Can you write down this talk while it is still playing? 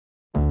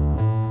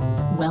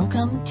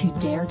Welcome to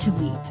Dare to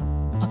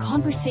Leap, a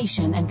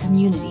conversation and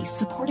community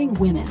supporting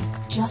women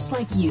just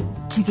like you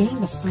to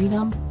gain the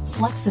freedom,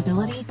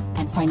 flexibility,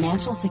 and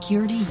financial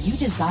security you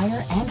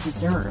desire and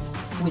deserve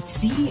with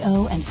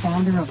CEO and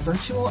founder of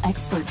Virtual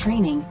Expert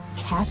Training,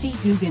 Kathy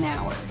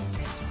Goughenour.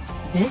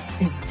 This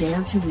is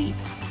Dare to Leap.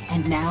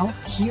 And now,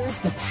 here's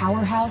the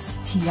powerhouse,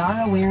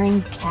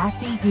 tiara-wearing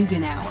Kathy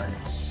Goughenour.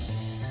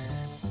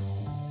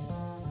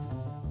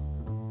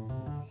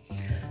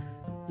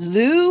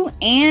 Lou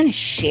and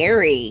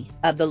Sherri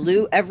of the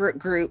Lou Everett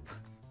Group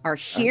are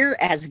here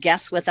as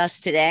guests with us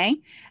today,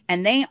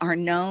 and they are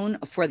known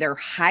for their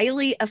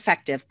highly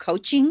effective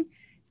coaching,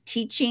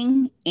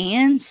 teaching,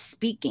 and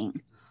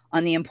speaking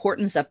on the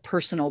importance of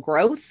personal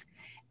growth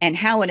and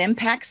how it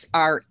impacts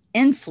our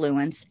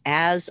influence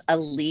as a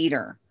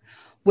leader.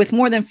 With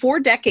more than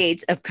 4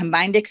 decades of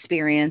combined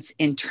experience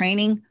in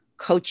training,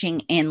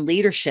 coaching, and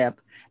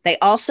leadership, they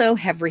also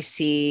have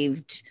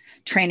received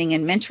training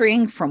and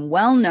mentoring from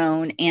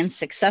well-known and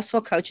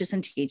successful coaches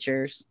and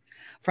teachers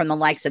from the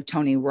likes of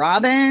Tony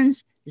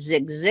Robbins,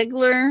 Zig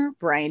Ziglar,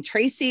 Brian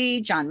Tracy,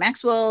 John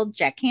Maxwell,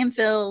 Jack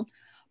Canfield,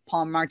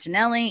 Paul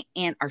Martinelli,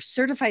 and our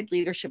certified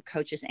leadership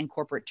coaches and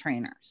corporate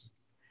trainers.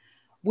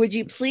 Would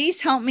you please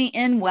help me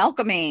in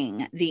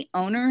welcoming the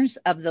owners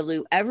of the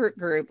Lou Everett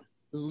Group,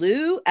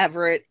 Lou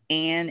Everett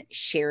and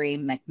Sherri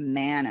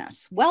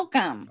McManus.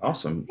 Welcome.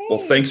 Awesome.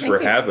 Well, thanks for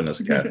having us,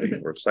 Kathy.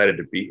 We're excited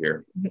to be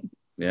here.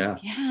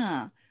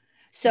 Yeah.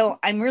 So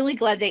I'm really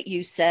glad that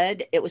you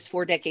said it was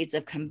 4 decades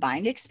of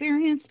combined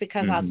experience,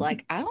 because I was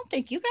like, I don't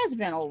think you guys have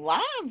been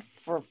alive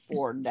for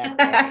 4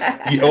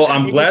 decades. Well,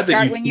 I'm glad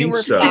that you when think you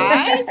were so.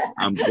 5?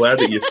 I'm glad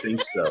that you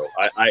think so.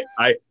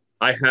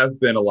 I have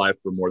been alive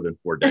for more than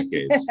 4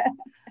 decades.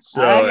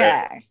 So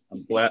okay.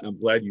 I'm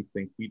glad you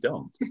think we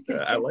don't.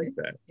 I like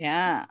that.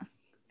 Yeah.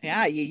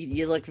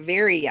 You look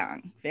very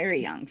young,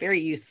 very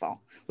youthful,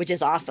 which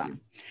is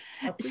awesome.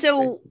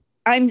 So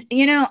I'm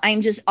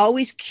just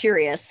always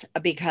curious,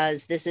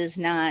 because this is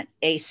not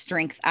a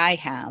strength I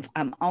have.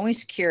 I'm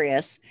always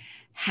curious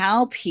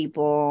how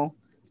people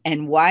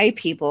and why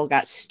people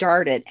got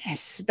started,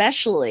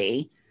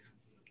 especially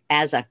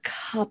as a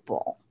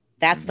couple.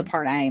 That's the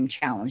part I am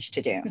challenged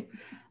to do.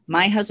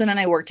 My husband and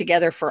I worked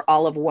together for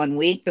all of 1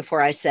 week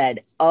before I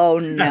said, oh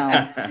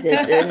no,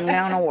 this isn't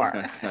going to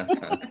work.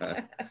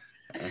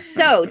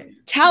 So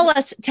tell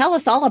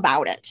us all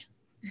about it.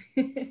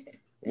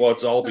 Well,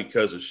 it's all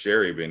because of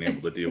Sherri being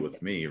able to deal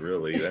with me,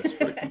 really. That's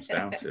what it comes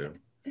down to.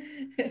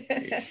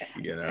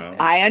 You know,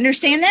 I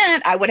understand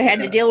that. I would have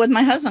had to deal with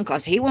my husband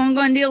because he wasn't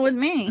going to deal with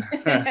me.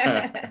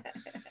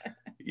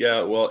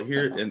 Yeah, well,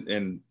 here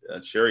and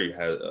Sherri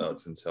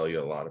can tell you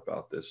a lot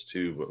about this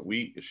too.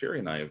 But Sherri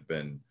and I have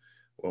been,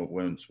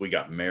 when we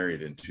got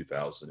married in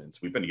 2000,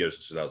 we've been together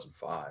since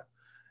 2005.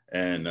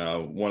 And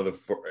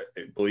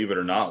believe it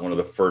or not, one of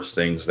the first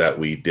things that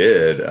we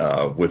did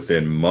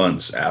within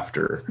months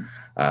after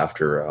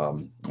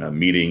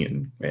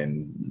meeting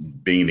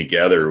and being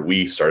together,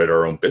 we started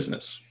our own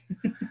business.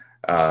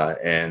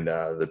 And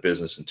the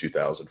business in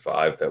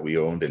 2005 that we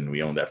owned, and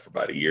we owned that for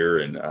about a year,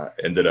 and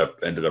ended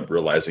up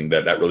realizing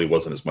that really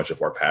wasn't as much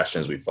of our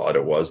passion as we thought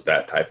it was,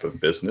 that type of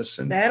business.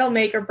 And that'll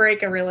make or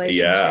break a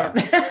relationship.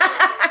 Yeah.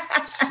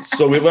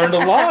 So we learned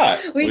a lot.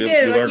 We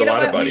did. We learned a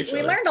lot about each other.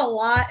 We learned a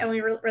lot, and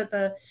we were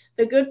the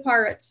good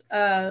parts.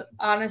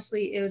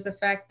 Honestly, it was the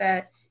fact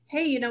that,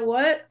 hey, you know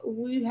what?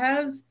 We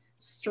have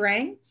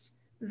strengths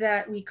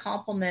that we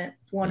complement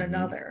one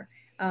another.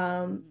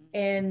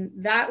 And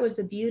that was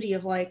the beauty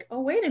of like, oh,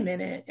 wait a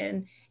minute.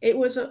 And it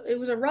was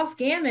a rough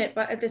gamut,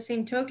 but at the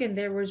same token,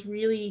 there was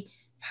really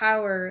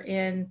power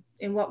in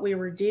what we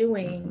were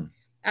doing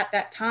at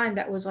that time.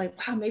 That was like,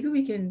 wow, maybe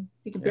we can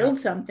build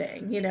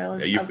something, you know.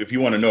 Yeah, if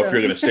you want to know if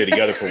you're going to stay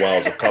together for a while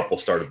as a couple,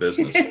 start a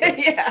business.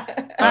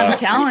 Yeah. I'm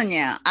telling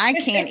you, I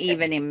can't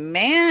even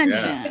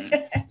imagine.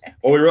 Yeah.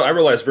 Well, I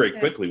realized very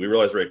quickly,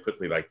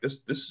 like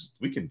this,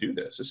 we can do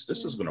this.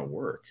 This is going to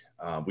work.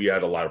 We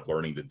had a lot of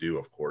learning to do,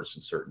 of course,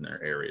 in certain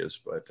areas,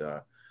 but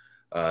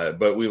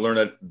we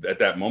learned at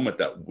that moment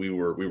that we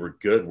were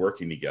good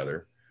working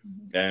together,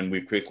 and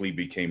we quickly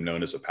became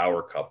known as a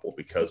power couple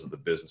because of the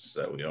business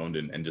that we owned,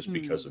 and just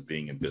because of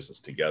being in business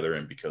together,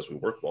 and because we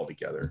worked well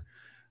together.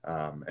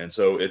 And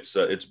so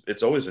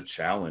it's always a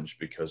challenge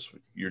because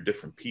you're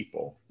different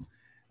people.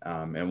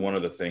 And one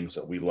of the things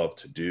that we love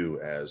to do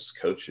as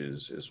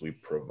coaches is we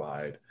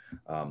provide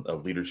a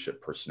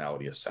leadership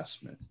personality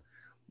assessment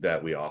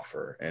that we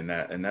offer. And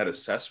that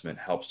assessment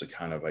helps to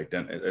kind of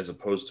as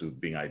opposed to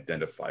being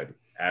identified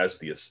as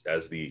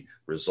the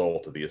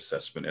result of the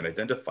assessment, and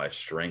identify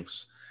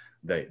strengths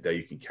that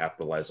you can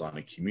capitalize on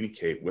and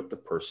communicate with the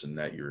person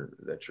that you're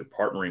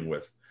partnering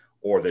with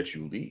or that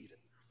you lead.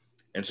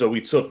 And so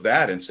we took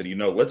that and said,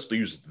 let's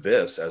use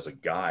this as a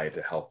guide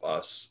to help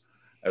us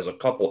as a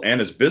couple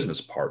and as business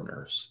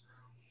partners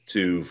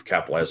to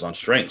capitalize on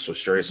strengths. So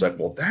Sherri's like,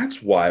 well,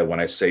 that's why when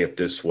I say it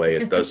this way,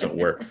 it doesn't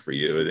work for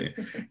you.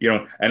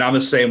 And I'm the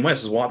same way. I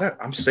says, well,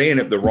 I'm saying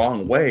it the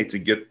wrong way to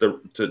get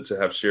to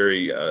have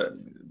Sherri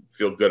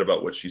feel good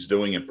about what she's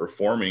doing and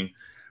performing.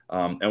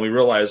 And we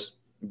realized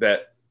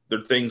that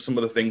some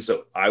of the things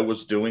that I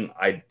was doing,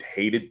 I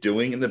hated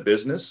doing in the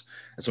business.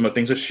 And some of the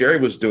things that Sherri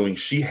was doing,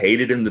 she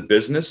hated in the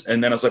business.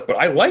 And then I was like, but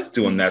I like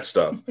doing that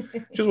stuff.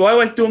 She goes, well, I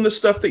like doing the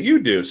stuff that you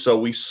do. So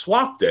we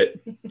swapped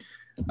it.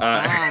 Good.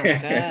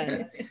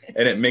 And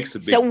it makes a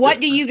big So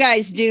what difference. do you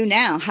guys do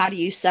now? How do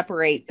you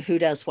separate who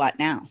does what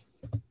now?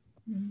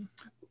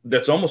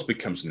 That's almost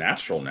becomes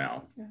natural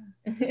now.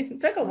 It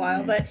took a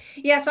while, but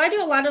yeah. So I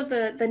do a lot of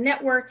the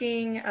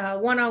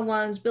networking,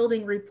 one-on-ones,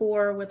 building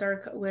rapport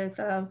with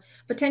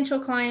potential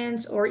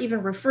clients, or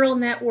even referral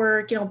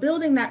network.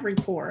 Building that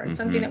rapport. It's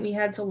something that we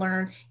had to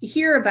learn. You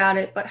hear about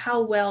it, but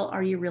how well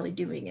are you really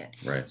doing it?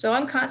 Right. So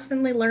I'm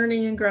constantly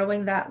learning and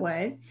growing that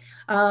way.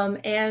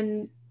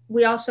 And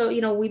we also,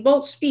 we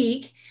both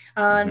speak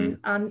on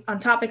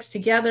topics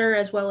together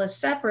as well as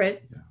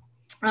separate.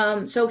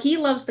 So he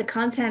loves the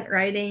content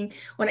writing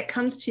when it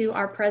comes to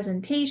our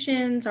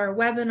presentations, our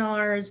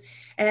webinars.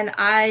 And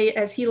I,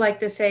 as he liked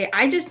to say,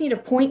 I just need a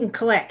point and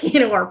click,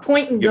 or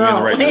point and Get go. me in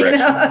the right direction,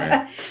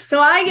 right.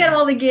 So I get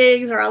all the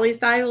gigs, or at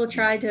least I will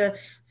try to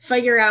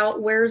figure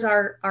out where's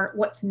our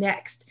what's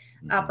next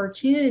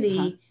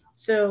opportunity,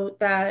 so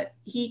that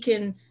he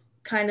can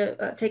kind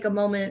of take a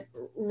moment,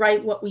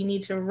 write what we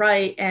need to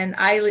write. And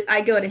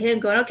I go to him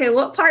going, okay,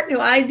 what part do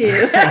I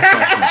do?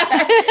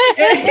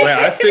 Well,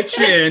 I fit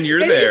you in,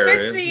 you're and there. He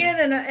fits me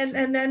in,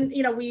 and then,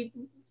 we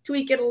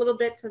tweak it a little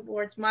bit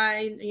towards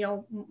my,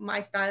 my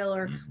style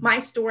or my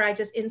story. I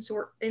just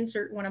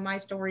insert one of my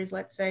stories,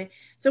 let's say.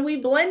 So we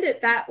blend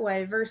it that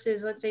way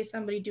versus, let's say,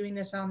 somebody doing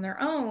this on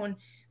their own.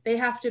 They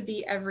have to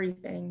be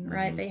everything,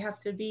 right? They have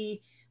to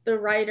be the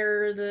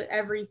writer, the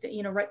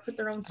everything, put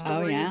their own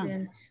stories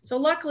in. So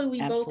luckily we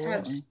both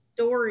have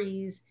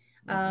stories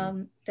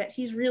that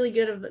he's really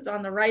good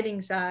on the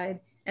writing side,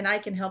 and I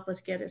can help us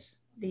get us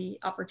the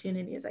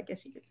opportunities, I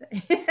guess you could say.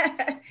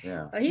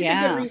 He's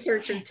a good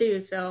researcher too,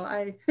 so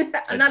I'm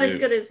not as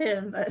good as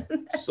him, but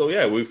so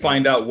we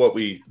find out what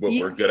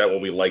we're good at,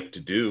 what we like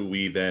to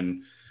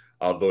do.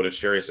 I'll go to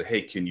Sherri and say,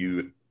 hey, can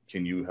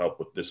you help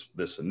with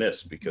this and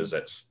this, because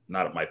that's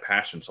not my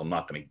passion, so I'm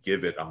not going to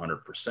give it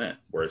 100%,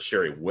 whereas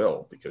Sherri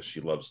will, because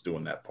she loves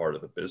doing that part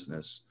of the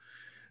business.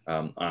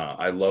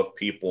 I love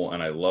people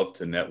and I love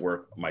to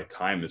network. My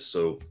time is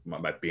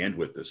my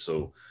bandwidth is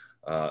so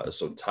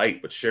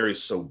tight, but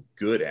Sherri's so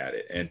good at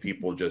it, and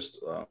people just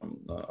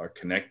are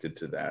connected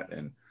to that.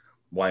 And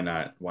why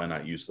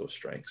not use those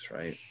strengths,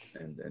 right?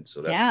 And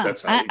so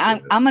that's how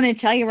I'm going to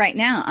tell you right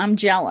now, I'm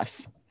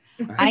jealous.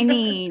 I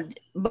need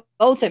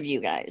both of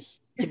you guys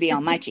to be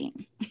on my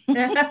team.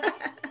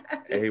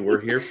 Hey,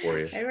 we're here for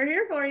you.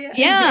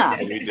 Yeah,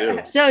 we do.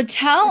 So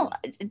tell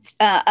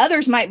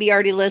others might be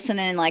already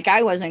listening, like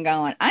I wasn't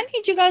going, I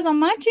need you guys on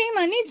my team.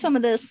 I need some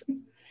of this.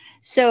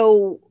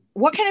 So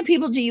what kind of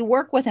people do you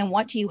work with, and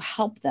what do you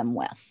help them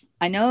with?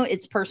 I know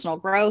it's personal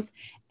growth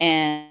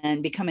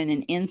and becoming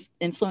an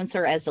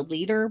influencer as a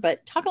leader,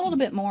 but talk a little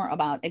bit more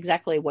about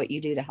exactly what you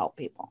do to help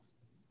people.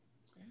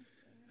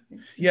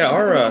 Yeah,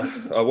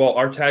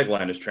 our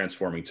tagline is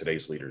transforming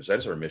today's leaders.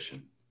 That's our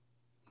mission.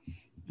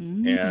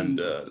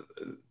 And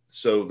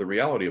so the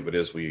reality of it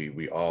is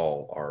we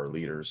all are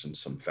leaders in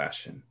some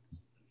fashion,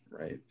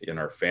 right? In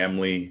our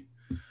family,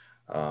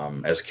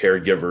 as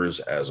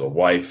caregivers, as a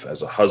wife,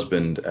 as a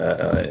husband,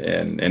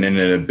 and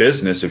in a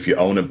business. If you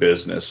own a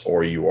business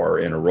or you are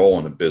in a role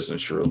in a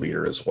business, you're a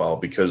leader as well,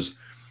 because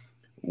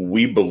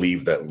we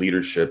believe that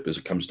leadership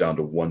comes down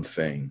to one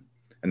thing,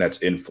 and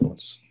that's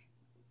influence.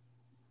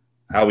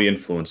 How we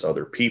influence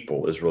other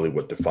people is really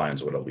what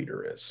defines what a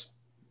leader is,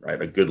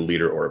 right? A good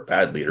leader or a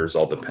bad leader is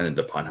all dependent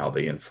upon how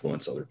they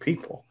influence other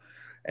people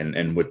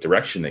and what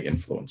direction they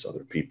influence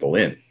other people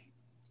in.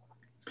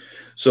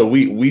 So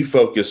we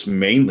focus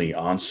mainly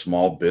on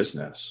small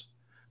business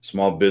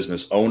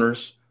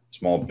owners,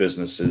 small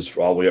businesses,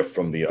 all the way up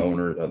from the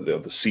owner,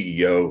 the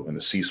CEO and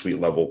the C-suite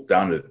level,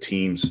 down to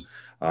teams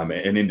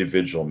and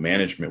individual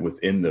management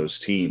within those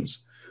teams.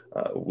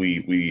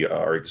 We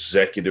are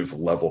executive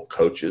level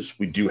coaches.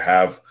 We do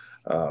have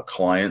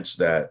clients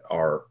that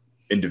are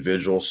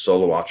individual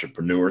solo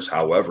entrepreneurs.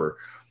 However,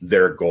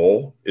 their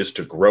goal is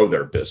to grow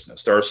their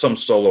business. There are some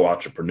solo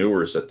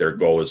entrepreneurs that their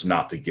goal is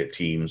not to get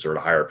teams or to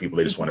hire people.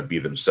 They just want to be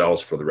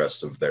themselves for the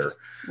rest of their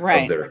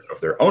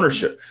of their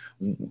ownership.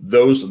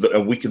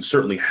 We can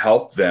certainly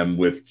help them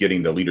with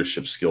getting the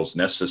leadership skills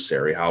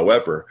necessary.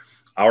 However,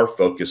 our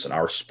focus and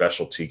our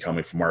specialty,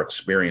 coming from our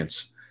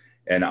experience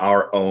and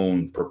our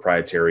own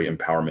proprietary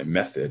empowerment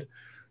method,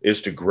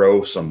 is to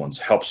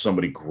help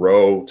somebody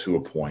grow to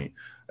a point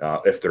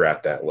if they're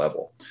at that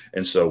level.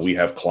 And so we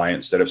have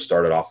clients that have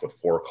started off with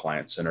 4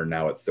 clients and are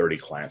now at 30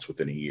 clients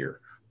within a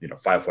year,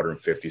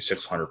 550,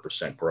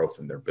 600% growth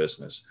in their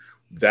business.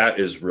 That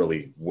is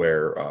really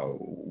where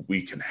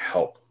we can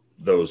help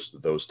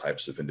those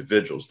types of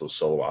individuals, those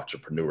solo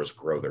entrepreneurs,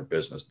 grow their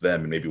business,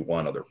 them and maybe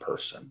one other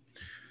person.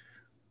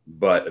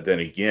 But then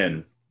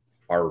again,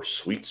 our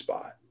sweet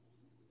spot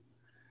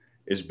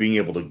is being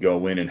able to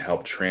go in and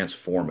help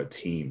transform a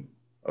team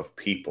of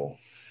people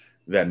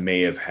that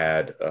may have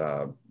had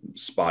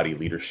spotty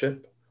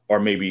leadership, or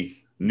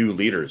maybe new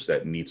leaders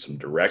that need some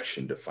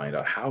direction to find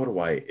out, how do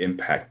I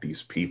impact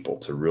these people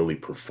to really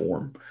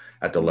perform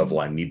at the level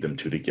I need them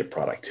to get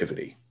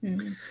productivity?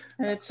 Mm-hmm.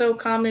 And it's so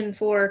common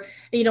for,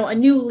 a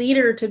new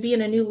leader to be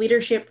in a new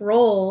leadership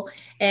role,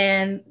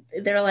 and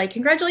they're like,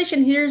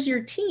 congratulations, here's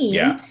your team.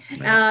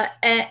 Yeah.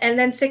 And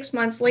then 6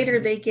 months later,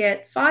 they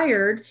get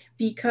fired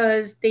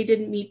because they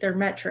didn't meet their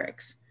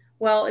metrics.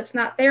 Well, it's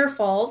not their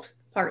fault,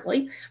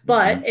 partly,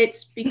 but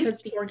it's because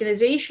the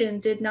organization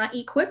did not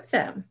equip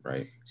them.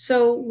 Right.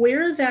 So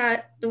we're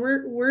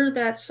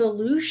that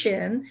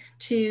solution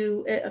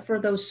to for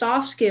those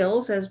soft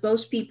skills, as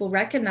most people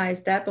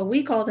recognize that, but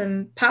we call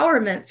them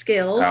empowerment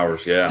skills. Power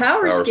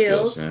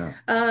skills.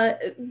 Yeah.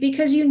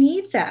 Because you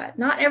need that.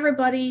 Not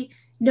everybody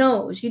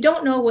knows. You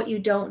don't know what you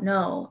don't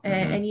know,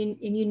 and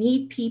you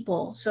need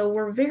people. So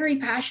we're very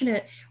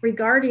passionate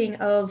regarding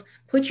of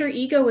put your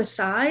ego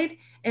aside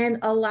and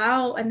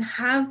allow and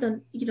have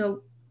them,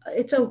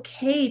 it's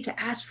okay to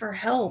ask for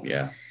help.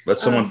 Yeah. Let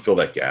someone fill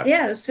that gap.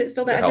 Yeah,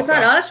 fill that. If it's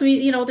not us,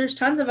 there's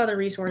tons of other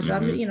resources.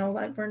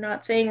 Like we're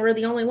not saying we're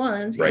the only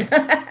ones. Right.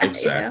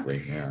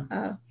 Exactly.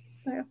 Yeah.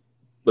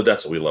 But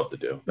that's what we love to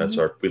do. That's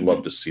we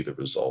love to see the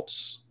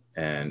results.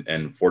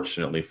 And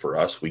fortunately for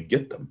us, we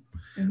get them.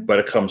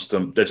 But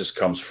that just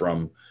comes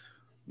from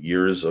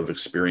years of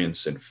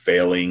experience and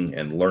failing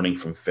and learning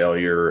from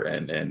failure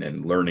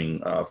and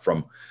learning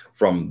from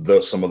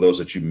some of those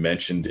that you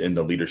mentioned in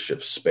the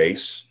leadership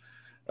space.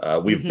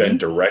 We've been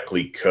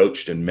directly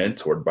coached and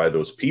mentored by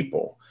those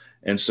people.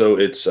 And so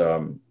it's,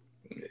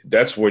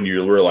 that's when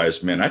you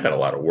realize, man, I got a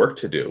lot of work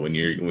to do when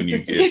you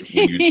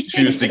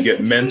choose to get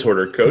mentored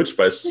or coached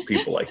by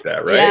people like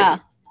that. Right.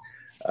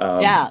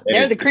 Yeah.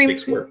 They're the cream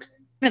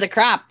of the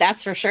crop.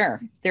 That's for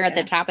sure. They're at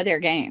the top of their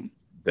game.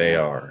 They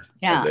are.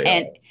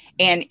 Yeah.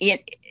 And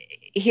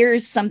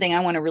here's something I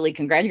want to really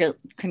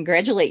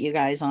congratulate you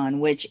guys on,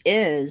 which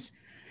is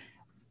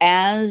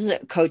as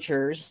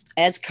coaches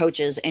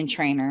and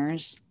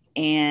trainers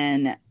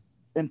and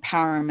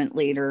empowerment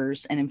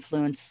leaders and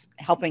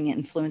helping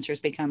influencers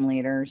become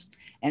leaders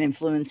and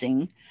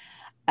influencing.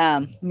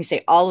 Let me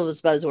say all of those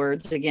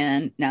buzzwords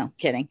again. No,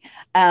 kidding.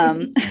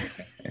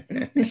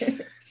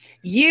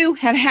 You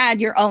have had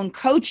your own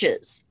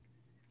coaches.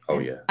 Oh,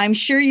 yeah. I'm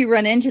sure you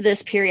run into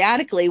this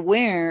periodically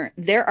where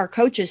there are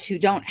coaches who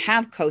don't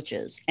have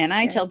coaches. And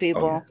I tell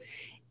people,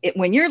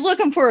 when you're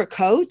looking for a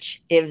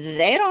coach, if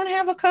they don't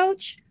have a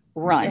coach,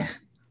 run.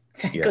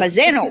 Because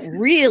they don't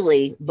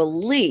really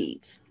believe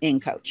in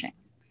coaching.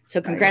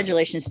 So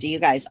congratulations to you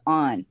guys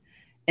on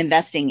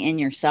investing in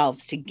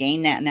yourselves to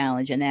gain that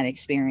knowledge and that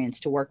experience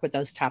to work with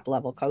those top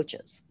level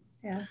coaches.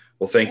 Yeah.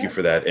 Well, thank you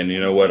for that. And you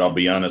know what, I'll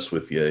be honest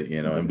with you,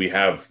 and we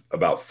have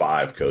about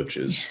 5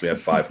 coaches. We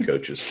have 5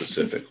 coaches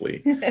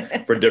specifically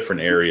for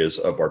different areas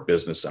of our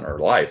business and our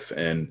life.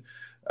 And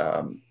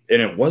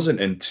it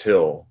wasn't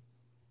until,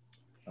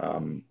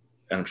 and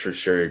I'm sure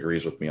Sherri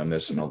agrees with me on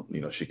this, and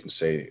she can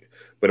say,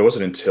 but it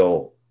wasn't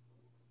until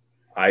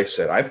I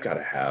said, I've got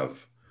to have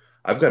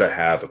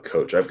a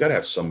coach. I've got to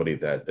have somebody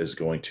that is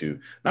going to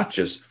not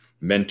just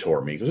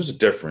mentor me, because there's a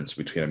difference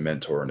between a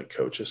mentor and a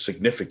coach, a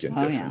significant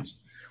difference. Yeah.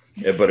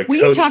 Yeah, but will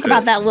you talk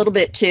about that a little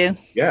bit too?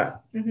 Yeah.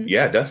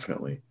 Yeah,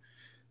 definitely.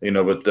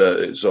 But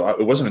so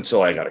it wasn't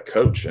until I got a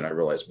coach and I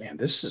realized, man,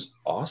 this is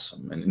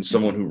awesome. And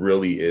someone who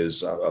really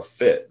is a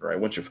fit, right?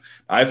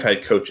 I've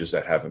had coaches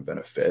that haven't been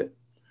a fit.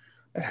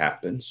 It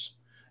happens.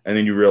 And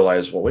then you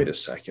realize, well, wait a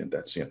second,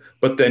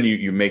 but then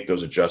you make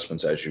those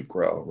adjustments as you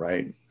grow.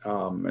 Right.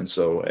 And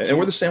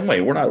we're the same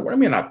way. We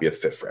may not be a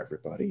fit for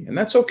everybody, and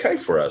that's okay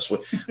for us,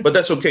 but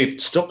that's okay.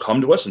 Still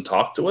come to us and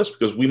talk to us,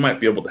 because we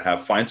might be able to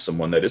find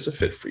someone that is a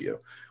fit for you.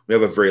 We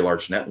have a very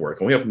large network,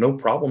 and we have no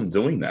problem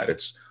doing that.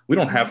 We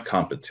don't have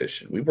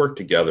competition. We work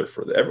together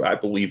I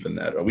believe in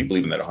that. We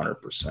believe in that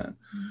 100%.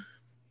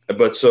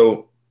 But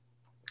so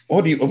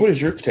what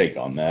is your take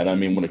on that? I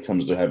mean, when it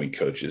comes to having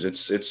coaches,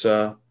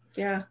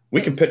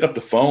 we can pick up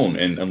the phone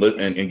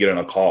and get on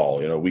a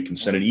call. We can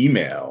send an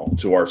email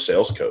to our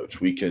sales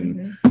coach. We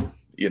can,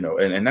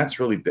 and that's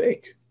really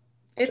big.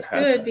 It's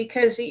good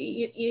because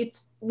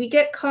we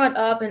get caught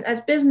up, and as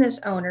business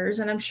owners,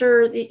 and I'm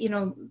sure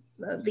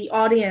the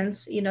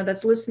audience,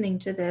 that's listening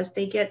to this,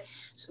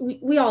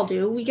 we all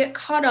do. We get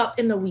caught up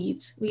in the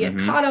weeds. We get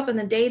caught up in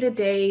the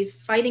day-to-day,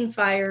 fighting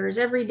fires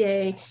every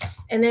day,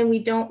 and then we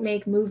don't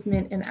make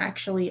movement in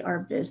actually our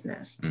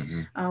business.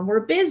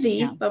 We're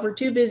busy, but we're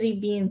too busy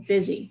being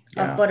busy.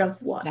 But of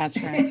what? That's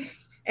right.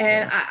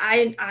 And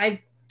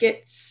I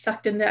get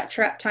sucked in that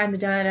trap time to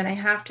done, and I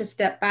have to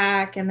step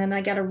back, and then I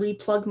got to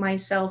replug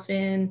myself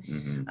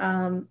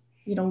in.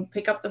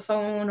 Pick up the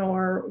phone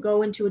or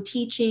go into a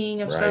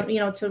teaching of some,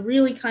 to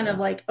really kind of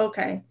like,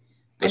 okay,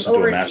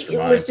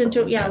 listen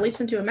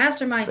to a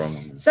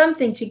mastermind,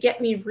 something to get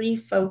me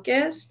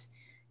refocused.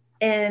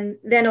 And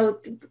then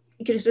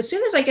because as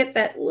soon as I get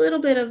that little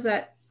bit of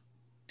that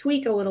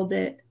tweak a little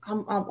bit,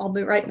 I'll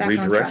be right back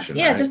on track.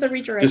 Yeah, right? Just a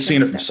redirection. Just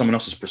seeing it from someone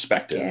else's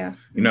perspective.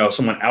 Yeah.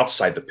 Someone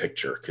outside the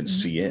picture can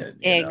see in.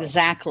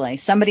 Exactly.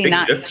 Somebody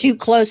not too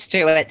close to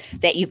it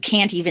that you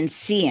can't even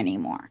see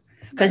anymore.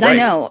 Because I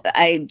know,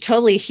 I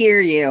totally hear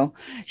you,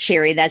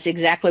 Sherri. That's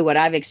exactly what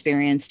I've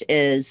experienced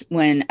is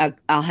when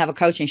I'll have a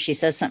coach and she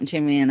says something to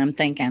me and I'm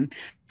thinking,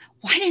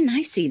 why didn't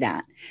I see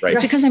that? Right.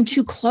 It's because I'm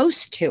too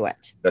close to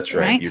it. That's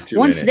right. You're too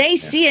Once in they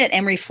see it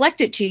and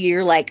reflect it to you,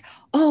 you're like,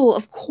 oh,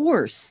 of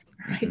course.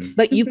 Right.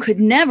 But you could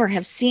never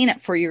have seen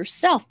it for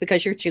yourself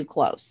because you're too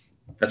close.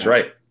 That's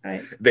right.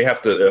 Right. They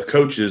have to, a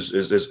coach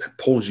is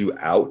pulls you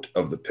out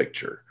of the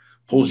picture,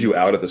 pulls you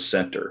out of the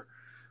center,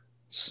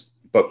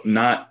 but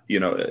not,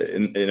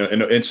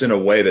 it's in a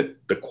way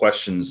that the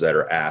questions that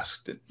are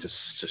asked to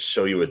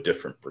show you a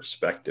different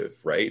perspective.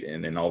 Right.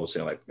 And then all of a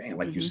sudden, like, man,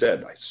 like you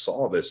said, I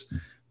saw this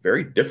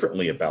very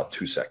differently about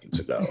 2 seconds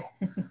ago,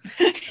 and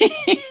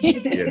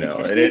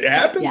it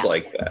happens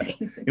like that.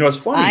 It's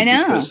funny. I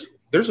know.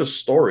 There's a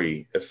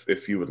story,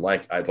 if you would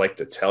like, I'd like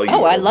to tell you.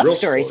 Oh, I love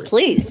stories.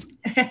 Please.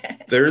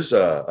 There's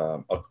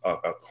a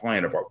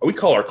client of ours. We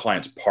call our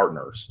clients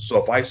partners.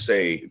 So if I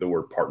say the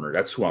word partner,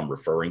 that's who I'm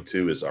referring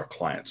to as our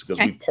clients, because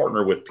we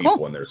partner with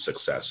people in their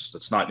success.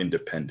 It's not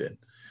independent.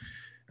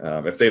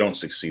 If they don't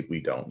succeed,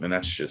 we don't. And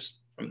that's just,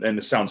 and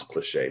it sounds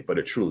cliche, but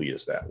it truly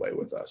is that way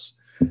with us.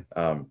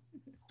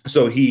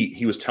 So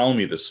he was telling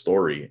me this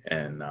story,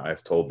 and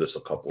I've told this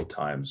a couple of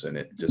times, and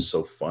it's just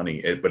so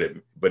funny. But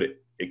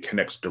it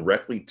connects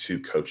directly to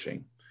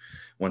coaching.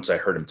 Once I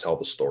heard him tell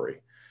the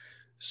story,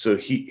 so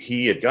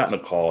he had gotten a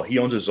call. He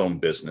owns his own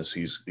business.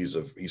 He's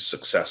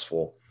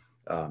successful,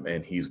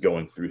 and he's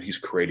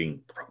creating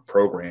a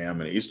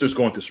program, and he's just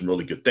going through some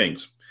really good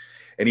things.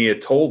 And he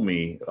had told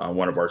me on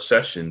one of our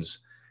sessions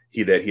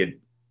that he had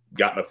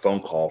gotten a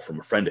phone call from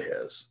a friend of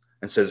his.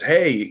 And says,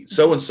 hey,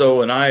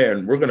 so-and-so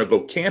and we're going to go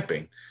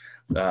camping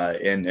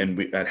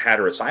at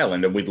Hatteras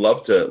Island. And we'd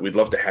love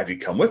to have you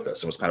come with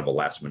us. It was kind of a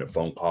last minute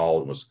phone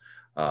call. It was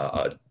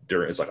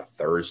it's like a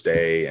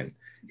Thursday. And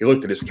he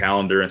looked at his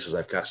calendar and says,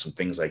 I've got some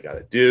things I got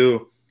to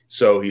do.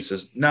 So he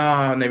says,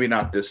 nah, maybe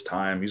not this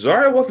time. He's all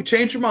right. Well, if you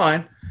change your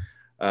mind.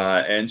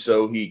 And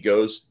so he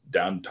goes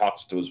down,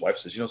 talks to his wife,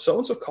 says,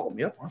 so-and-so called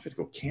me up. I want you to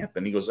go camp.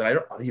 And he goes,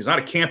 he's not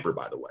a camper,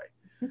 by the way.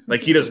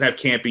 Like, he doesn't have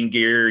camping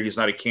gear. He's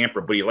not a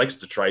camper, but he likes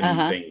to try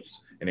new things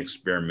and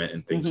experiment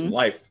in things in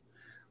life.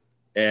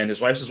 And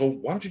his wife says, well,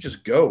 why don't you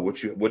just go? What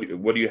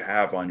do you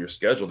have on your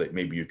schedule that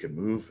maybe you can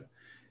move?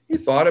 He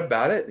thought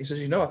about it. He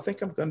says, I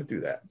think I'm going to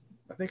do that.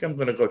 I think I'm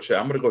going to go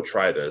I'm going to go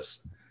try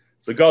this.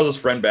 So he calls his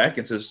friend back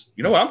and says,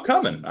 I'm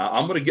coming.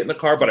 I'm going to get in the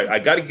car, but I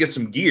got to get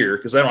some gear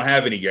because I don't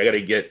have any gear. I got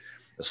to get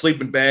a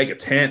sleeping bag, a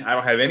tent. I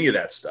don't have any of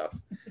that stuff.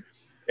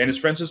 And his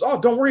friend says,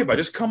 oh, don't worry about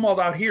it. Just come all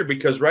out here,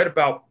 because right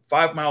about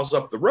 5 miles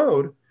up the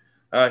road,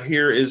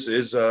 here is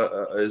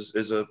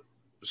a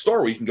store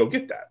where you can go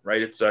get that.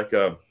 Right. It's like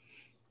a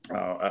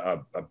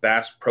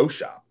Bass Pro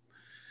Shop.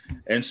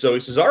 And so he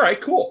says, all right,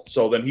 cool.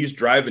 So then he's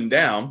driving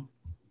down,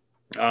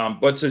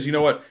 but says,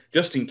 what,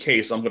 just in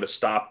case, I'm going to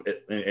stop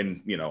at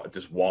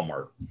this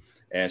Walmart.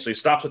 And so he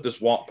stops at this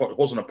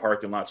goes in a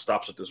parking lot,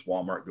 stops at this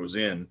Walmart, goes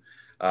in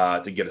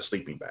to get a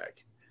sleeping bag.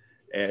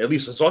 And at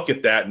least, so I'll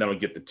get that, and then I'll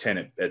get the tent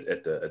at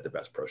the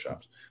Bass Pro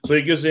Shops. So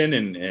he goes in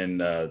and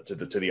to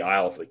the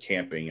aisle for the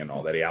camping and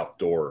all that, the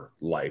outdoor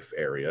life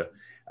area,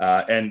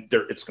 and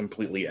it's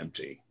completely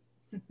empty,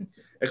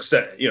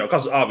 except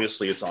because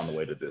obviously it's on the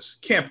way to this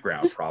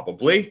campground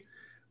probably,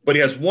 but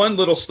he has one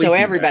little sleeping. So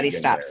everybody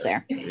stops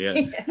there.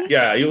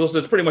 Yeah.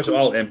 It's pretty much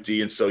all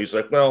empty, and so he's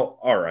like, well,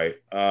 all right,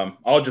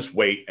 I'll just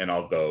wait and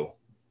I'll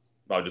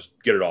just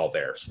get it all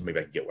there, so maybe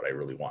I can get what I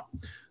really want.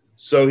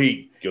 So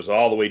he goes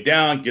all the way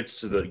down, gets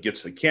to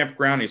the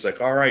campground. He's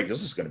like, all right,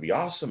 this is going to be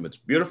awesome. It's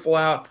beautiful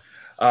out.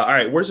 All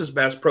right, where's this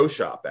Bass Pro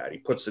Shop at? He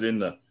puts it in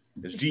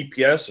his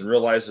GPS and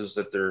realizes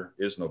that there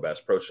is no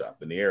Bass Pro Shop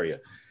in the area.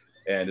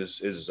 And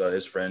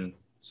his friend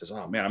says,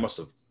 oh, man, I must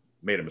have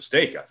made a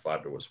mistake. I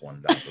thought there was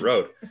one down the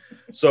road.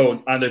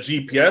 So on the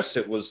GPS,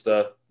 it was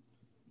the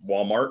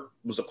Walmart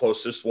was the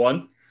closest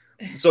one.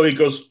 So he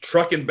goes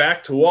trucking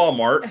back to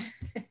Walmart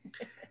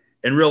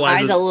and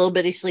realizes a little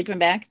bitty sleeping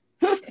bag.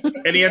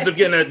 And he ends up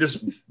getting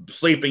this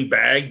sleeping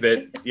bag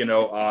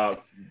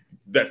that,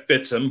 that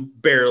fits him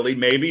barely,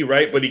 maybe,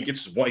 right? But he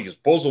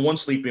pulls the one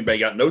sleeping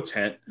bag out, no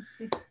tent,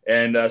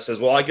 and says,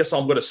 well, I guess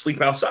I'm going to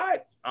sleep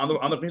outside. He's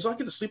like, I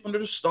get to sleep under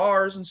the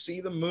stars and see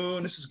the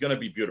moon. This is going to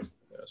be beautiful.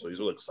 So he's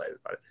really excited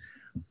about it.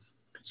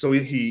 So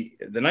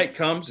the night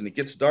comes and it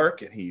gets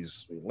dark, and he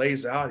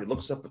lays out, he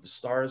looks up at the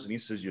stars, and he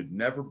says, you'd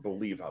never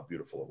believe how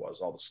beautiful it was,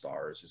 all the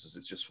stars. He says,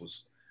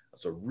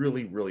 it's a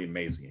really, really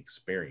amazing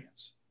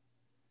experience.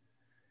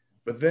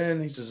 But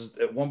then he says,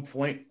 at one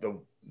point,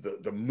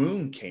 the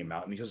moon came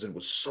out, and he says, it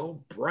was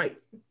so bright.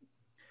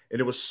 And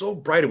it was so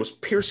bright, it was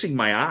piercing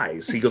my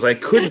eyes. He goes, I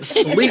couldn't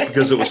sleep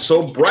because it was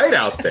so bright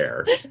out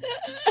there.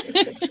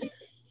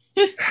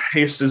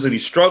 He says, and he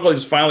struggled. He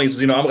says,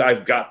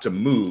 I've got to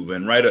move.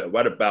 And right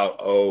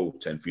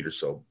about 10 feet or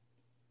so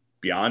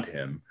beyond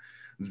him,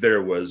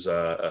 there was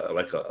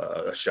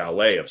a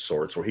chalet of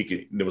sorts where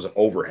there was an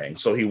overhang.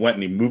 So he went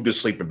and he moved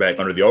his sleeping bag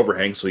under the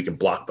overhang so he can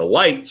block the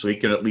light, so he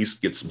can at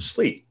least get some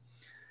sleep.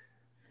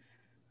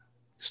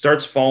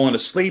 Starts falling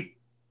asleep,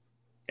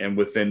 and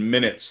within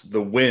minutes,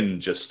 the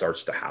wind just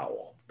starts to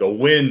howl. the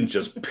wind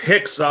just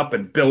picks up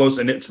and billows,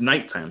 and it's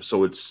nighttime,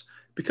 so it's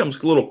becomes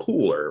a little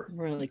cooler.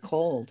 Really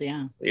cold,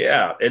 yeah.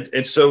 Yeah,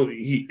 and so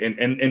he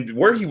and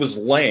where he was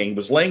laying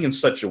in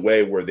such a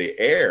way where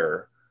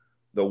the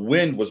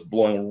wind was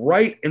blowing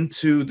right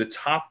into the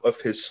top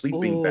of his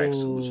sleeping bag,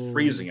 so it was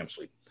freezing him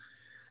sleep.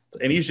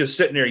 And he's just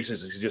sitting there. He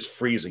says he's just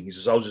freezing. He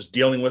says, I was just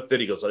dealing with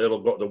it. He goes,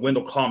 the wind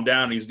will calm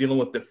down. And he's dealing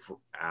with it for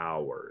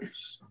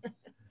hours.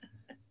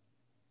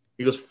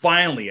 He goes,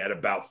 finally, at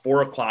about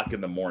 4 o'clock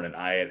in the morning, 3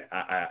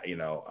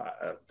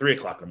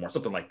 o'clock in the morning,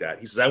 something like that.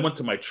 He says, I went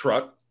to my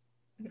truck.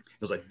 He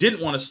goes, I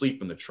didn't want to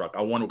sleep in the truck.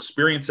 I want to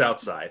experience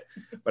outside.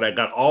 But I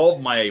got all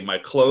of my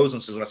clothes,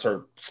 and says, and I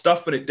started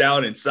stuffing it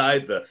down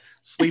inside the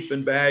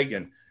sleeping bag.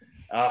 And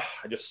I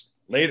just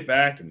laid it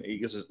back. And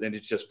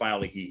it's just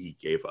finally he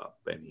gave up.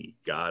 And he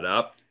got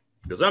up.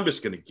 He goes, I'm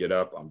just going to get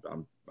up.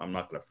 I'm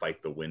not going to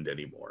fight the wind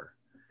anymore.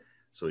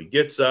 So he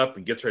gets up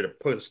and gets ready to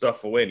put his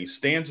stuff away, and he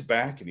stands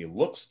back and he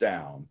looks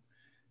down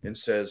and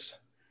says,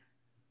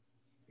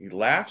 he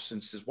laughs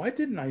and says, why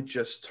didn't I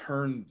just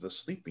turn the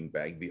sleeping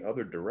bag the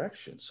other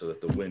direction so that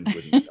the wind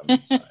wouldn't come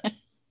inside?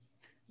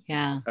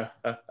 Yeah.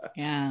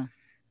 Yeah.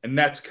 And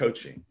that's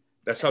coaching.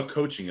 That's how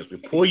coaching is. We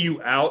pull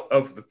you out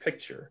of the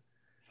picture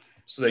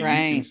so that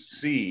you can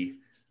see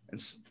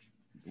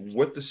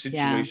what the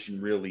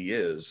situation really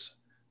is,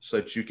 so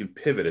that you can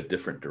pivot a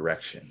different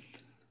direction.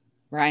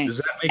 Right. Does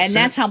that make sense?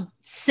 That's how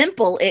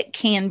simple it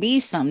can be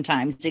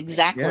sometimes.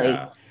 Exactly.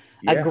 Yeah.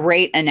 A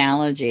great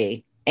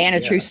analogy and a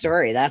true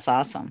story. That's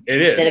awesome.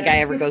 It is. Did the guy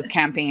ever go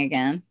camping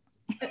again?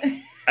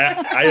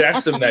 I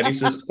asked him that. He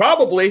says,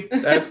 probably.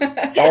 That's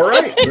all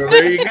right. Well,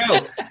 there you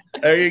go.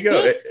 There you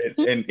go.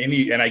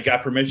 And I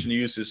got permission to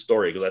use his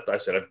story, because I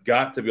said, I've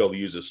got to be able to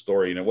use his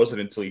story. And it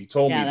wasn't until he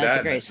told me that's that.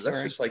 A great story.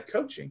 That's just like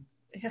coaching.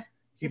 Yeah.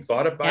 He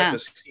thought about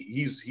this.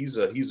 He's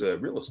a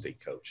real estate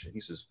coach. And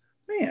he says,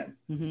 man,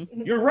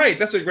 you're right.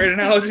 That's a great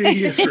analogy to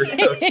use for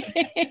coaching.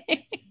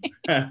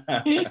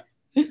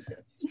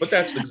 But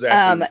that's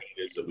exactly what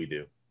it is that we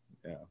do.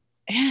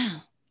 Yeah.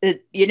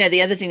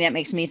 The other thing that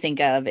makes me think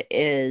of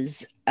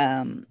is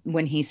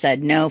when he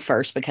said no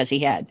first, because he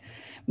had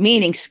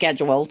meetings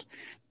scheduled.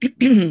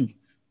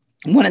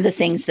 One of the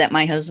things that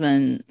my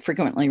husband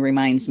frequently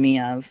reminds me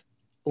of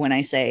when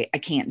I say I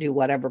can't do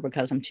whatever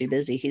because I'm too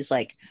busy, he's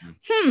like,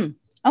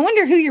 I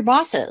wonder who your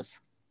boss is.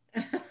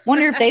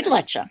 Wonder if they'd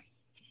let you.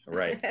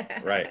 Right.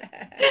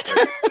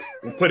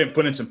 We'll put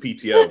in some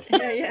PTO.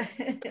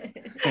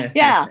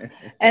 Yeah.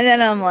 And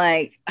then I'm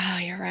like, oh,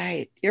 you're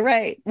right.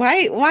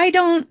 Why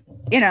don't,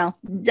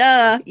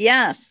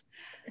 yes.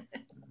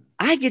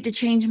 I get to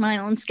change my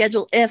own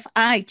schedule if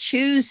I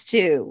choose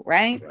to,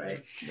 right?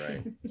 Right.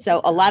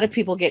 So a lot of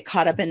people get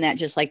caught up in that,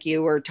 just like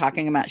you were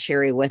talking about,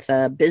 Sherri, with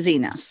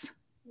busyness.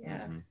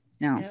 Yeah.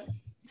 No. Yeah.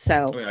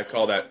 So I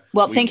call that.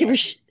 Well, thank you for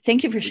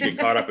get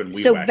caught up in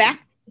so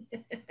back.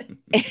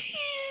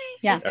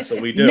 Yeah. That's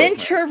what we do.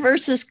 Mentor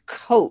versus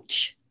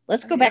coach.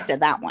 Let's go back to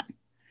that one.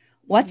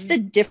 What's the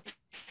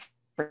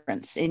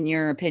difference in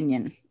your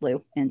opinion,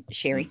 Lou and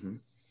Sherri?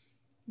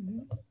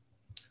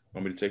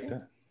 Want me to take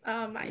that?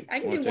 I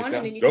can do one,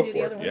 and then you Go can do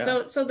the other one.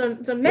 Yeah. So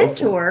the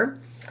mentor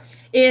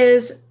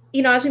is,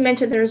 as we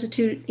mentioned, there's it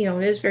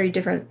is very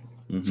different.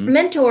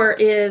 Mentor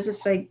is,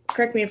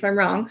 correct me if I'm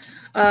wrong,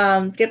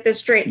 get this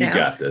straight now. You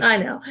got this. I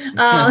know.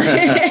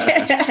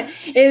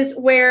 Is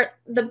where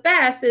the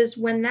best is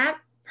when that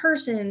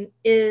person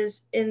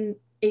is in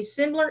a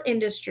similar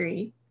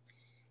industry,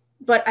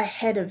 but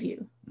ahead of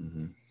you.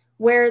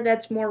 Where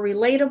that's more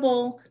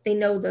relatable. They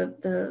know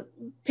the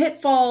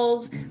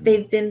pitfalls.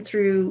 They've been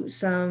through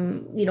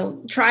some,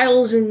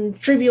 trials and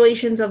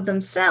tribulations of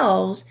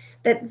themselves,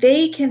 that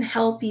they can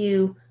help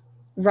you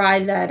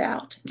ride that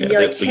out. Yeah,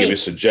 they'll give you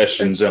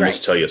suggestions,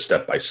 almost tell you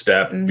step by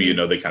step. They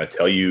kind of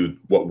tell you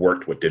what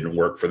worked, what didn't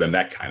work for them,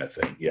 that kind of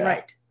thing.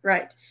 Yeah.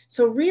 Right.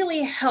 So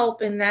really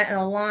help in that and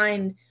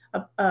align,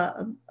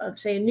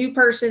 say, a new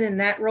person in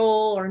that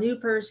role or a new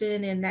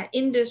person in that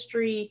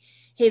industry.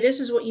 Hey, this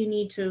is what you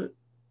need to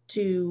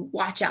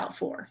watch out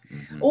for,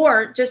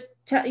 or just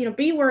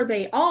be where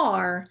they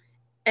are,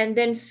 and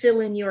then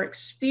fill in your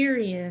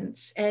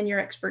experience and your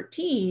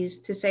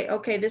expertise to say,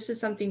 okay, this is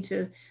something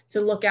to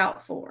look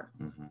out for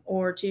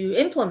or to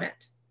implement.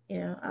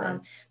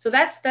 So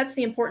that's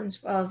the importance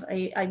of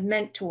a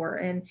mentor.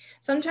 And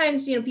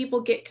sometimes sometimes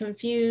people get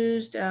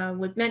confused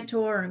with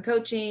mentor and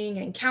coaching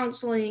and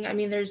counseling. I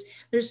mean, there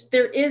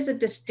is a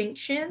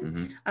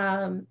distinction.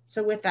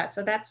 So with that,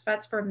 so that's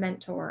for a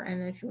mentor. And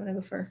then if you want to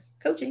go for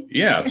coaching,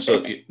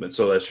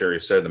 so as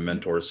Sherri said, the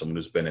mentor is someone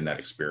who's been in that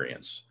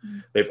experience.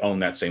 They've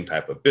owned that same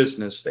type of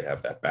business. They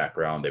have that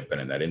background. They've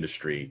been in that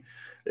industry.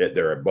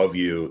 They're above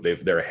you.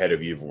 They're ahead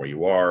of you from where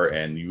you are,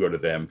 and you go to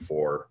them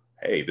for,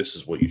 hey, this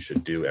is what you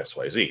should do,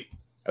 XYZ.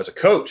 As a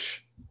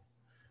coach,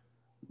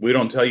 we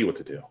don't tell you what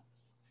to do.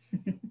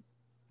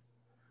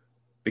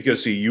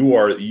 Because see, you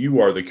are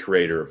the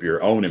creator of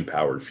your own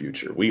empowered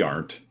future. We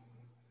aren't.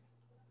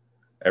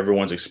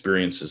 Everyone's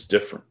experience is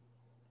different.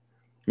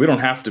 We don't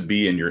have to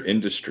be in your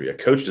industry. A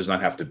coach does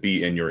not have to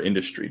be in your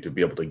industry to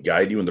be able to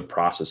guide you in the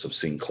process of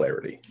seeing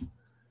clarity.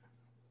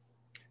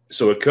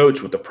 So a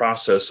coach, with the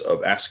process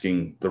of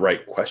asking the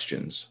right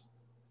questions,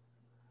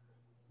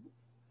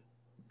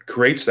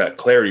 creates that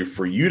clarity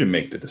for you to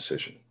make the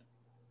decision,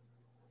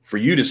 for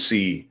you to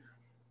see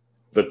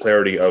the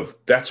clarity of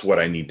that's what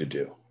I need to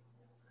do.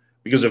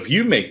 Because if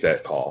you make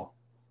that call,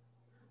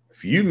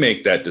 if you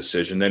make that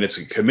decision, then it's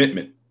a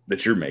commitment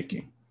that you're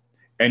making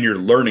and you're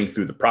learning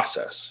through the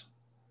process.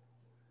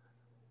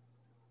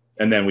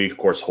 And then we, of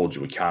course, hold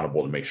you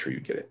accountable to make sure you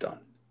get it done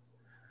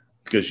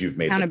because you've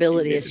made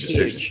accountability is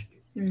huge.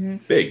 Mm-hmm.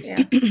 Big.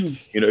 Yeah.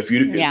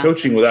 If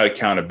coaching without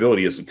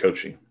accountability isn't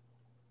coaching.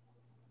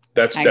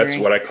 That's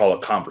what I call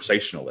a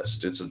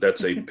conversationalist.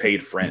 That's a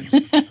paid friend.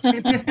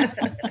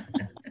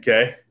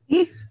 Okay.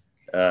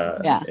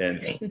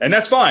 And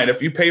that's fine.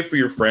 If you pay for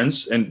your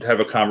friends and have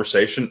a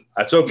conversation,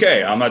 that's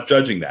okay. I'm not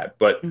judging that,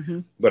 but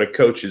a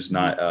coach is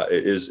not,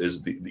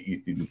 is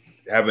the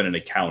having an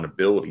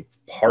accountability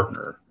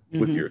partner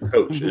with your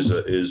coach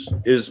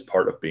is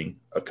part of being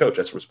a coach.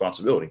 That's a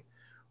responsibility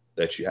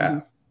that you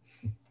have.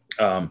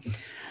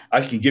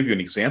 I can give you an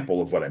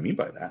example of what I mean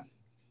by that.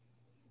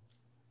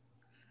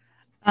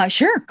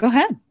 Sure. Go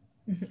ahead.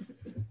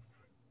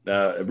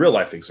 A real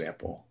life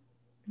example.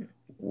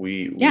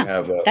 We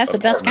have that's the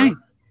best partner.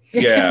 kind.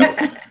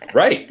 Yeah,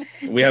 right.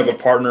 We have a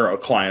partner, a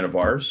client of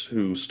ours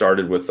who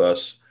started with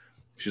us.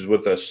 She's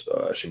with us.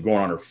 She's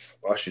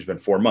been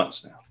 4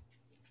 months now.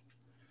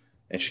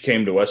 And she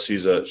came to us.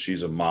 She's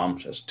a mom.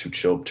 She has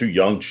two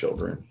young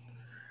children.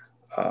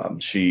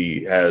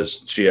 She had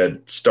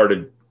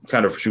started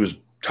she was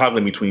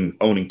toggling between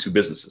owning 2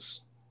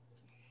 businesses.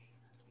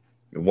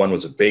 One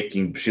was a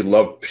baking.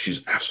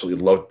 She's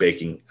absolutely loved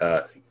baking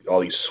all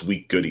these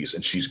sweet goodies,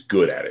 and she's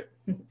good at it.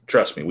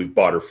 Trust me, we've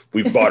bought her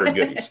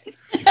goodies.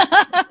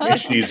 And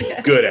she's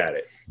good at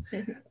it.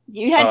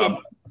 You had to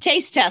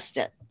taste test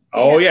it.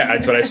 Oh yeah,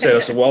 that's what I said. I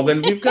said, well,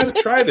 then we've got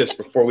to try this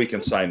before we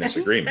can sign this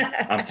agreement.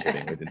 I'm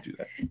kidding. We didn't do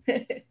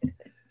that.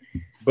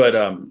 But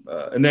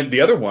and then the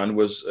other one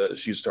was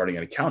she's starting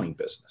an accounting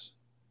business,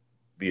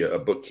 be a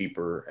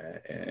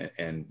bookkeeper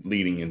and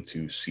leading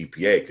into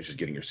CPA because she's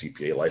getting her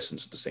CPA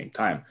license at the same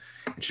time.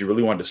 And she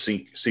really wanted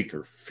to seek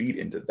her feet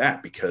into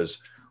that because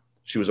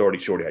she already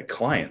had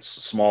clients,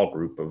 a small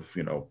group of,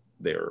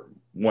 they're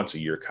once a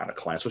year kind of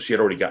clients. So she had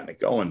already gotten it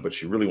going, but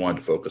she really wanted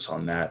to focus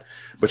on that.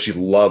 But she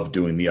loved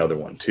doing the other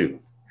one too.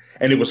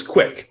 And it was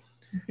quick.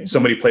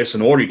 Somebody placed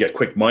an order, you get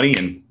quick money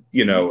and,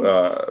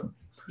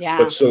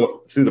 But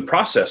so through the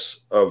process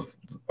of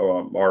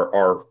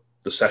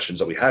the sessions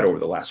that we had over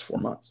the last 4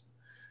 months,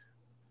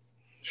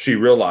 she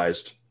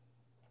realized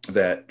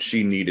that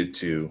she needed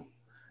to,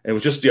 and it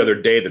was just the other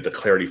day that the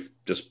clarity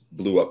just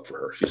blew up for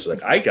her. She's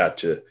like, I've got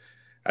to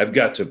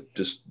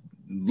just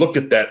look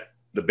at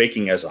the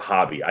baking as a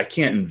hobby. I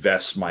can't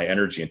invest my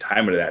energy and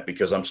time into that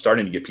because I'm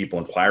starting to get people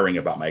inquiring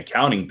about my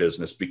accounting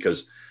business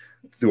because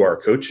through our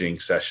coaching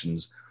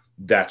sessions,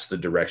 that's the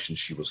direction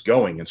she was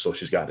going. And so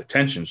she's got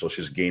attention. So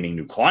she's gaining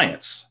new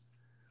clients,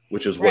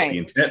 which is what the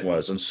intent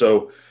was. And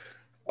so,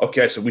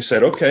 we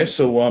said,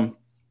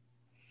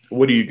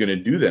 what are you going to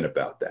do then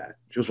about that?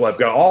 She goes, well, I've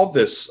got all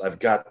this. I've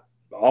got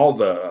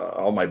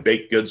all my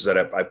baked goods that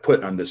I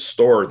put on this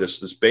store,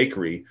 this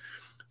bakery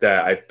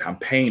that I'm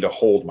paying to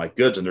hold my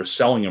goods, and they're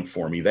selling them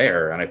for me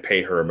there, and I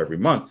pay her them every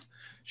month.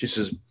 She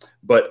says,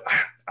 but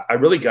I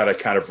really got to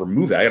kind of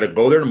remove that. I got to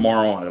go there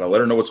tomorrow. I got to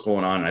let her know what's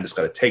going on. And I just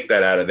got to take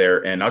that out of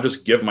there, and I'll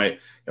just give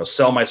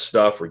sell my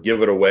stuff or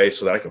give it away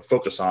so that I can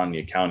focus on the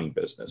accounting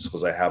business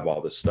because I have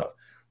all this stuff.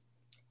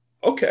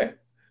 Okay.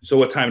 So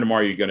what time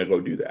tomorrow are you going to go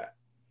do that?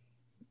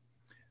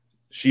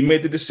 She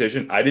made the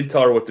decision. I didn't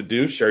tell her what to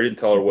do. Sherri didn't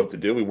tell her what to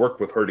do. We worked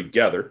with her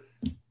together.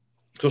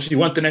 So she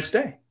went the next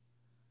day.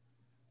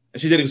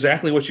 And she did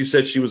exactly what she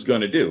said she was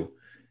going to do.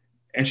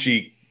 And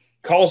she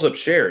calls up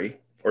Sherri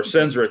or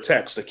sends her a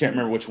text. I can't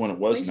remember which one it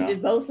was now. She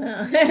did both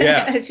now.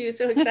 Yeah. She was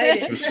so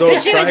excited. She was so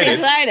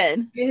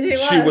excited.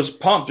 She was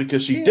pumped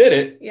because she did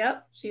it.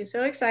 Yep. She was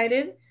so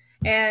excited.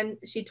 And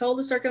she told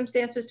the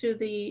circumstances to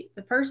the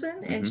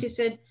person. And she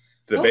said,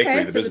 the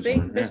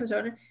business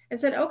owner, and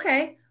said,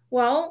 okay,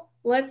 well,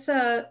 let's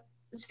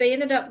they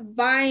ended up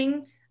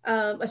buying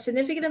a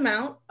significant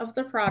amount of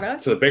the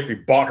product. So the bakery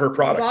bought her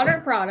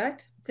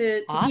product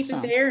to keep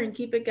it there and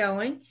keep it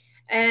going.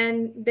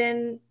 And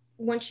then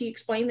once she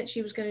explained that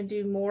she was going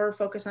to do more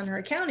focus on her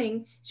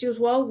accounting, she was,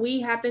 well, we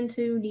happen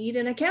to need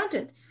an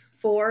accountant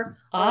for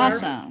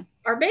our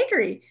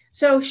bakery.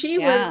 So she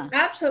was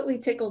absolutely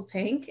tickled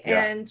pink,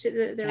 and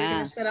they were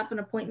going to set up an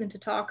appointment to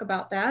talk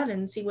about that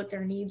and see what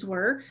their needs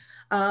were.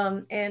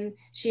 And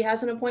she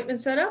has an appointment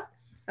set up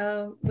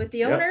with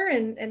the owner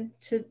and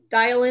to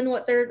dial in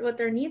what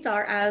their needs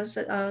are as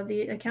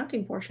the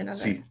accounting portion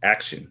of it.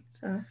 Action.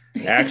 So.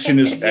 Action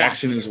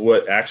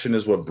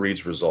is what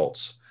breeds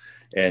results.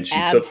 And she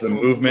took the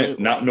movement,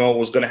 not knowing what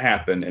was going to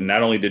happen. And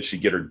not only did she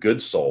get her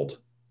goods sold,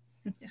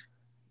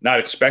 not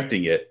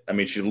expecting it. I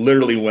mean, she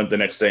literally went the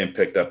next day and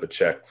picked up a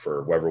check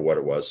for what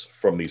it was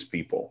from these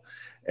people.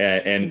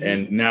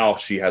 And now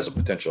she has a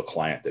potential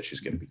client that she's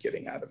going to be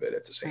getting out of it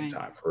at the same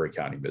time for her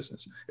accounting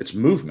business. It's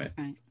movement.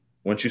 Right.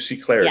 Once you see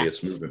clarity,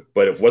 it's movement.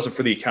 But if it wasn't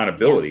for the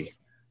accountability,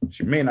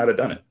 she may not have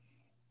done it.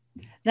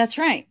 That's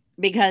right.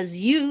 Because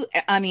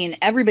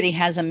everybody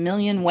has a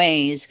million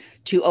ways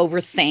to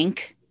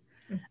overthink,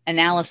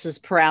 analysis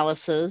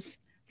paralysis,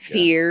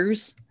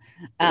 fears,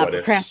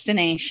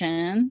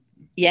 procrastination.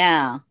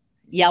 Yeah.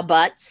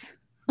 Butts.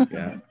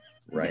 Yeah.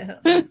 Right.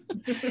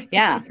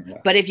 Yeah.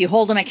 But if you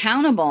hold them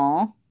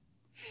accountable,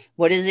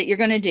 what is it you're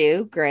going to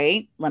do?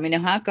 Great. Let me know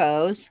how it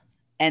goes.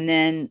 And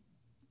then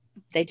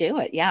they do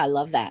it. Yeah. I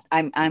love that.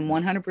 I'm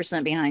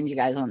 100% behind you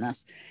guys on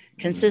this.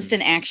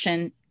 Consistent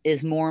action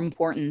is more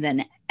important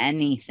than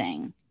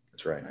anything.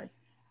 That's right.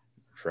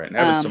 That's right. And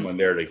having someone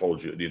there to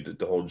hold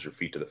your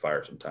feet to the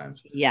fire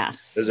sometimes.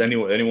 Yes. As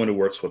anyone who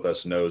works with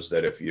us knows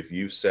that if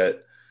you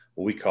set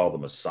what we call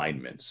them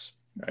assignments,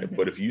 right?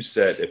 But if you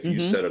set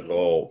a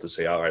goal to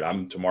say, all right,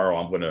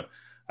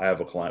 I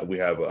have a client, we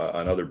have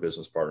another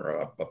business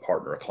partner, a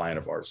client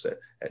of ours that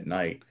at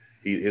night,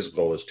 his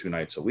goal is 2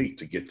 nights a week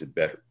to get to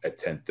bed at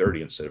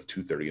 10:30 instead of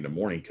 2:30 in the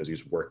morning, because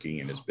he's working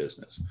in his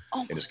business,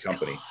 in his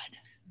company. God.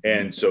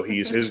 And so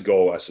his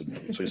goal, so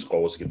his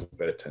goal was to get to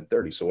bed at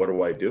 10:30. So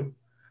what do?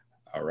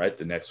 All right.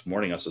 The next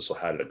morning I said, so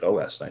how did it go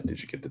last night?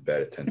 Did you get to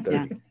bed at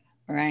 10:30? Yeah.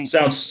 Right.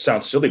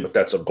 Sounds silly, but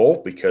that's a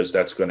goal, because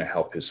that's going to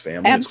help his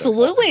family.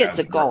 Absolutely. It's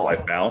a goal.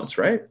 Life balance,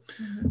 right?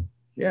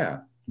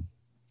 Yeah.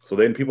 So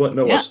then people that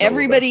know us know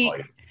everybody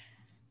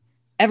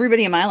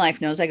in my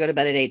life knows I go to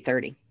bed at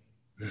 8:30.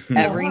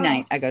 Every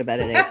night I go to bed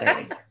at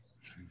 8:30.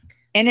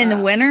 And in the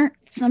winter,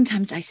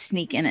 sometimes I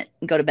sneak in it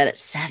and go to bed at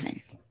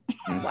 7.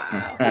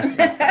 Wow.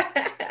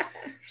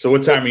 So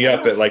what time are you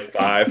up at, like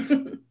 5?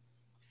 One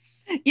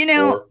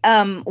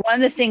of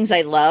the things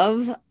I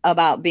love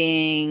about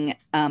being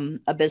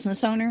a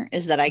business owner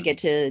is that I get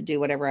to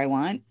do whatever I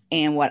want.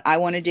 And what I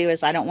want to do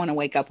is I don't want to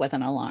wake up with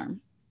an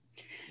alarm.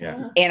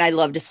 Yeah. And I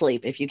love to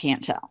sleep, if you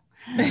can't tell.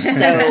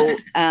 So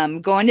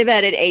going to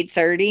bed at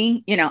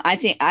 8:30, I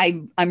think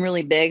I'm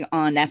really big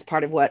on, that's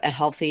part of what a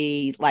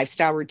healthy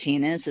lifestyle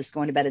routine is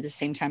going to bed at the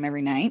same time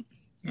every night.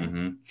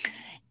 Mm-hmm.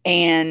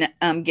 And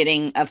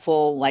getting a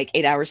full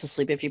 8 hours of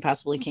sleep if you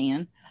possibly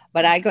can.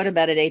 But I go to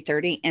bed at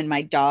 8:30 and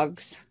my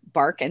dogs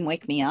bark and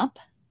wake me up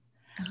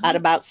at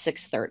about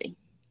 6:30.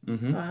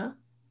 Mm-hmm.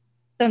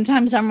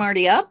 Sometimes I'm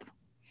already up,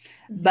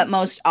 but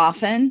most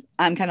often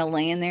I'm kind of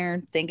laying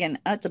there thinking,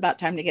 oh, it's about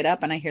time to get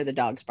up, and I hear the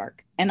dogs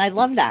bark. And I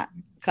love that,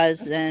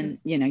 because then,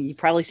 you've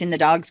probably seen the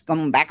dogs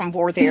going back and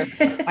forth here.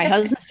 My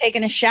husband's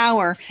taking a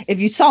shower.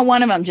 If you saw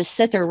one of them, just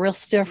sit there real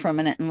still for a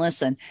minute and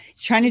listen.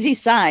 He's trying to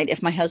decide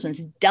if my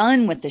husband's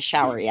done with the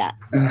shower yet.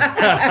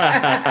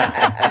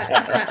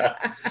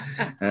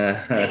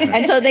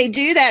 And so they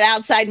do that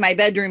outside my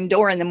bedroom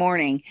door in the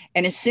morning.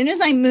 And as soon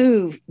as I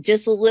move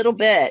just a little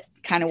bit,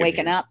 kind of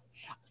waking up,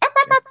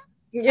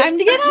 time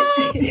to get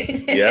up.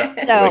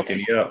 Yeah. So,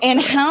 waking you up.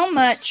 And how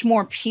much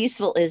more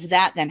peaceful is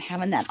that than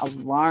having that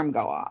alarm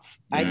go off?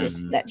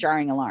 That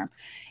jarring alarm.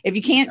 If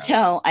you can't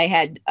tell, I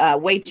had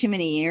way too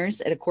many years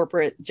at a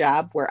corporate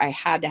job where I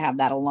had to have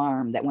that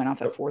alarm that went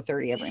off at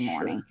 4:30 every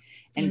morning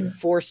and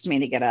forced me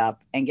to get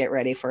up and get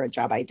ready for a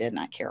job I did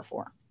not care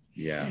for.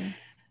 Yeah.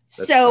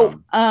 So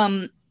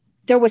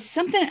there was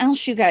something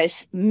else you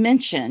guys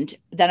mentioned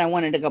that I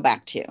wanted to go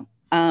back to.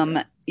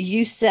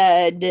 You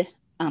said,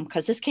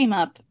 because this came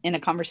up in a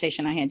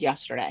conversation I had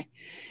yesterday,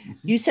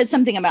 you said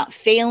something about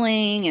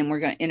failing, and we're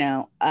going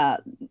to,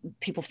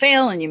 people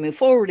fail and you move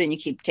forward and you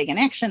keep taking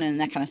action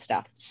and that kind of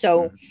stuff.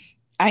 So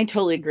I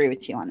totally agree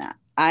with you on that.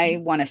 I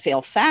want to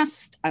fail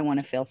fast. I want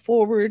to fail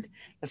forward.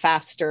 The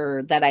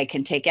faster that I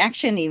can take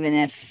action, even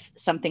if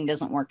something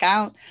doesn't work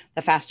out,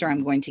 the faster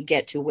I'm going to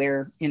get to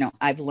where,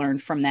 I've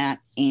learned from that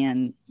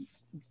and,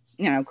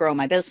 grow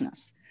my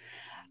business.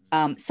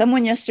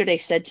 Someone yesterday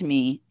said to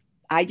me,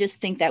 I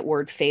just think that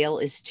word fail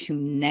is too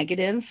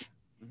negative,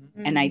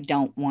 and I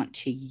don't want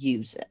to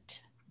use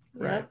it.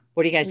 Right.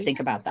 What do you guys think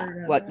about that?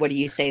 What do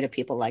you say to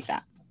people like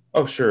that?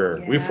 Oh, sure.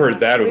 Yeah. We've heard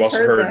that. We've also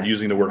heard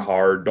using the word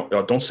hard.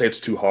 Don't say it's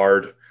too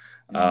hard.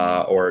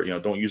 Or,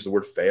 don't use the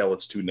word fail.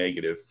 It's too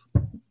negative.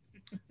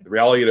 The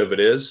reality of it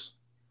is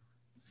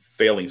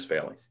failing is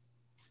failing.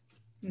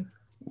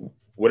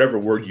 Whatever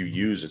word you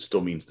use, it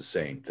still means the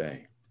same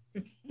thing.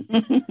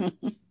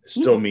 It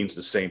still means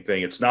the same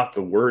thing. It's not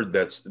the word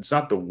that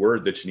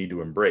you need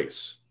to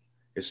embrace.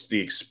 It's the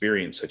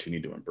experience that you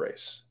need to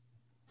embrace.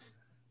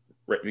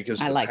 Right. Because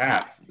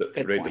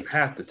the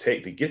path to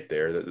take to get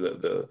there,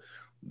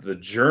 the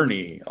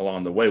journey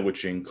along the way,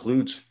 which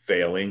includes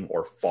failing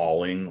or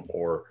falling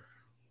or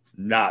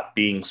not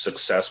being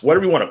success,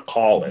 whatever you want to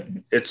call it,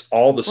 it's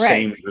all the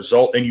same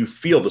result, and you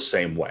feel the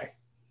same way.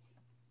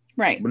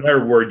 Right. No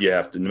matter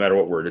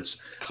what word, it's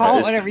call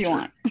it whatever you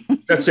want.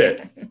 That's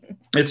it.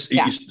 It's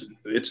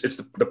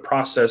the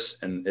process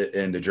and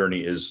the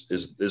journey is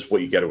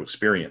what you get to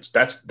experience.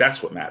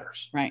 That's what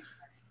matters. Right.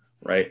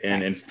 Right.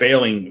 And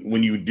failing,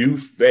 when you do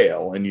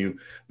fail, and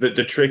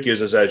the trick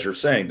is, as you're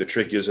saying, the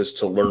trick is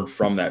to learn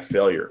from that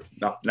failure.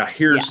 Now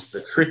here's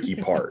the tricky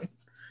part,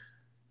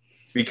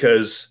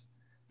 because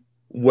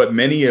what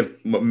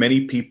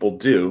many people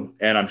do,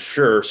 and I'm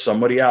sure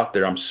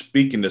I'm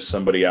speaking to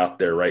somebody out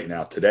there right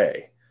now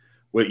today,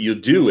 what you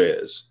do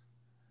is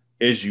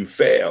is you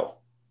fail,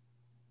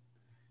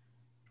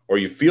 or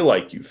you feel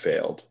like you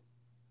failed,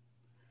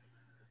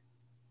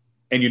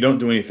 and you don't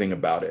do anything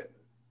about it.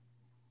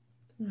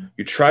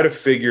 You try to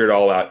figure it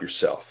all out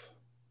yourself.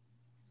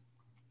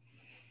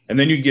 And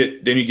then you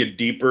get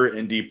deeper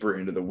and deeper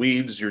into the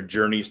weeds. Your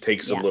journey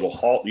takes a little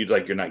halt.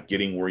 You're not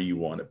getting where you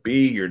want to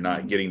be. You're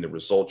not getting the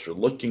results you're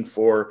looking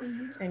for.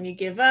 And you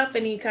give up,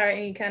 and you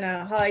kind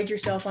of hide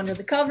yourself under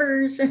the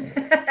covers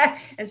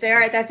and say, all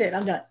right, that's it.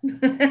 I'm done.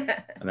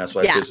 And that's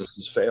why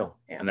businesses fail.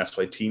 Yeah. And that's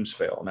why teams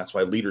fail. And that's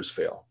why leaders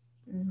fail.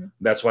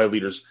 That's why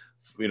leaders,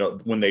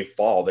 when they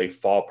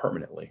fall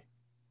permanently.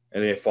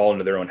 And they fall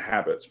into their own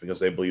habits because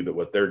they believe that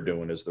what they're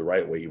doing is the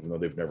right way, even though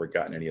they've never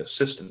gotten any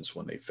assistance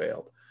when they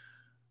failed.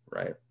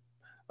 Right.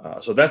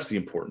 So that's the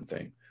important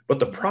thing. But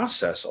the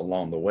process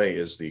along the way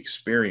is the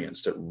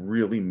experience that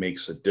really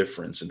makes a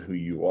difference in who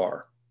you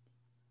are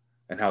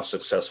and how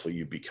successful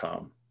you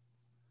become.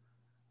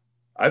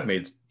 I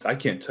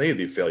can't tell you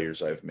the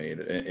failures I've made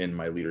in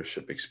my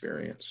leadership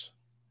experience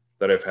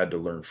that I've had to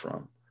learn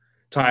from.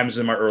 Times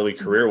in my early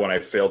career when I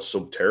failed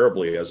so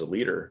terribly as a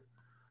leader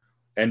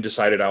and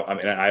decided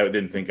I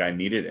didn't think I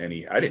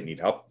didn't need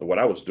help. What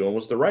I was doing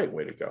was the right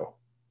way to go.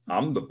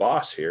 I'm the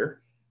boss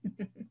here.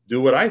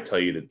 Do what I tell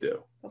you to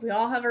do. But we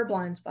all have our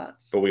blind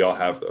spots. But we all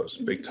have those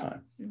big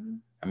time.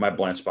 And my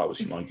blind spot was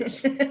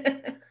humongous.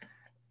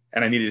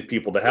 And I needed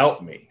people to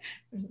help me.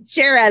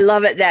 Sherri, I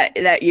love it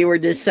that you were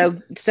just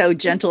so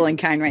gentle and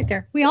kind right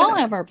there. We all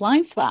have our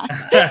blind spots.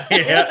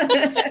 Yeah.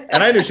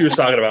 And I knew she was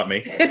talking about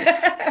me.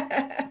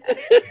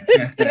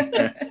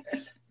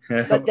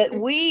 But that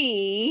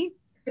we,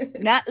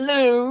 not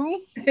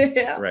Lou.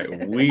 Yeah.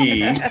 Right. We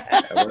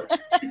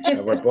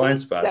have our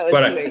blind spots.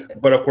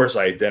 But of course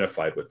I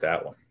identified with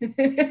that one.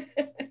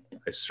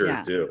 I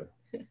sure do.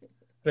 I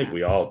think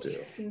we all do.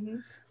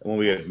 And when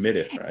we admit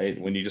it, right?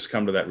 When you just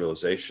come to that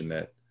realization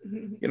that,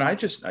 I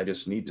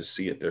just need to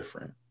see it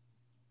different.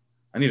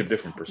 I need a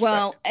different perspective.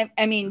 Well,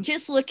 I mean,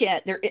 just look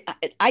at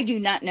I do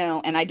not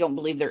know, and I don't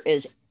believe there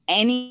is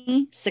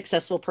any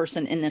successful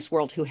person in this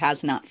world who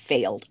has not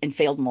failed and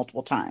failed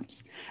multiple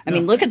times. I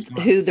mean, look at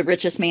who the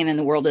richest man in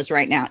the world is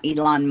right now,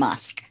 Elon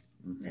Musk.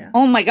 Yeah.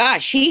 Oh my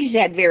gosh, he's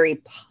had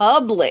very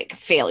public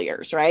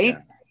failures, right?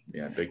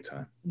 Yeah, big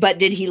time. But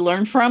did he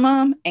learn from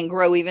them and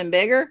grow even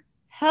bigger?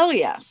 Hell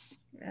yes.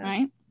 Yeah.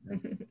 Right?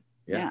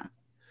 Yeah.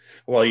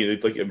 Well,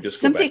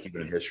 just go back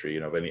even in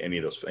history,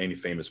 any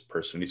famous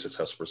person, any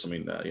successful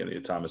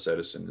person. Thomas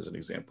Edison is an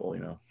example,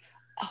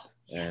 Oh,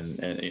 yes.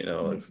 And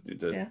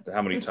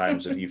how many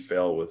times did he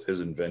fail with his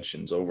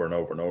inventions over and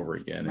over and over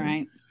again?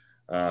 Right.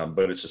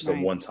 But it's just a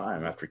one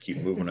time after keep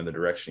moving in the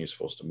direction you're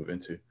supposed to move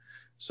into.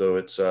 So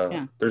it's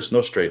there's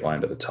no straight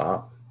line to the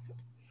top,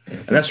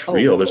 and that's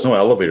real. There's no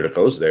elevator that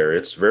goes there.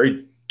 It's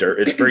very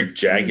it's very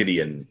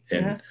jaggedy and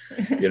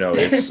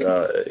it's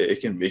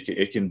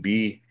it can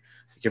be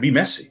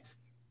messy.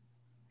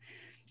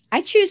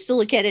 I choose to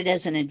look at it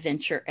as an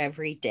adventure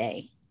every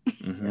day.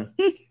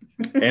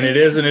 And it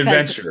is an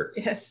adventure.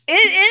 Yes,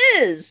 it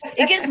is.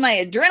 It gets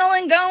my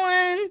adrenaline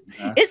going.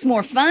 It's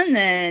more fun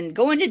than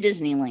going to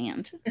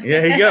Disneyland.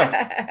 There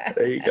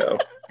you go.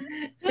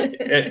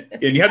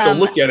 And you have to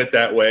look at it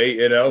that way,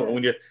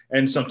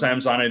 and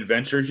sometimes on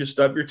adventures you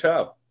stub your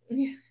toe.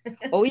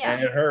 Oh yeah.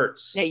 And it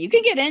hurts. Yeah, you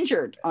can get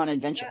injured on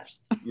adventures.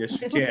 Yes,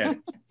 you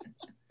can.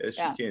 Yes,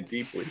 you can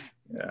deeply.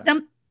 Yeah.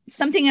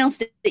 Something else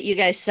that you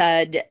guys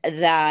said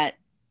that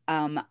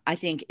I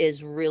think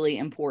is really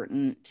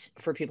important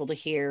for people to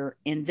hear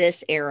in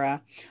this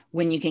era,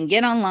 when you can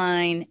get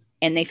online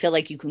and they feel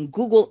like you can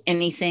Google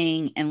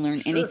anything and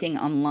learn anything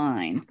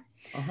online,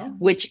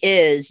 which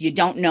is you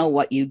don't know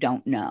what you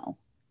don't know.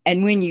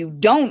 And when you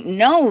don't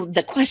know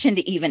the question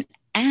to even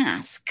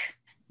ask,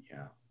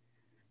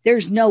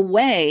 there's no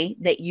way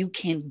that you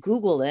can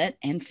Google it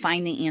and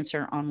find the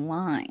answer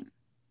online.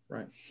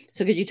 Right.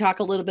 So could you talk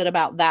a little bit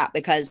about that?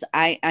 Because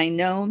I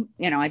know,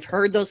 I've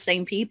heard those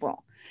same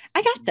people.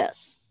 I got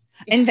this.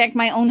 Yeah. In fact,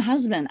 my own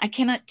husband, I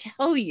cannot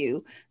tell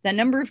you the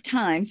number of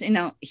times,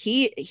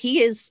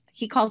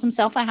 he calls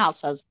himself a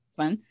house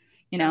husband.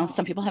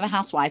 Some people have a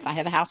housewife. I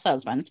have a house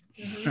husband.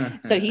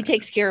 So he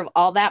takes care of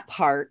all that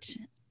part.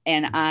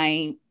 And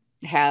I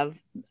have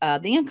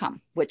the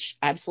income, which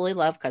I absolutely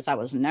love because I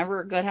was never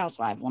a good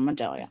housewife, let me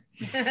tell you.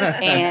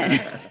 And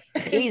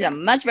he's a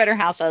much better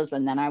house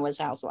husband than I was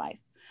housewife.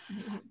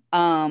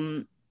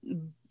 Now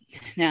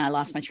I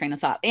lost my train of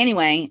thought.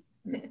 Anyway,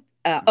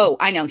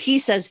 I know. He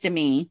says to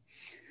me,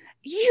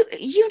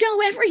 you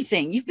know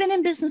everything. You've been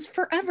in business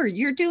forever.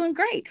 You're doing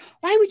great.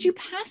 Why would you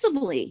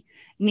possibly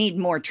need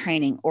more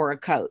training or a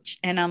coach?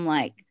 And I'm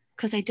like,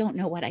 because I don't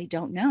know what I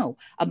don't know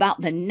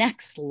about the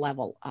next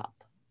level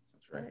up.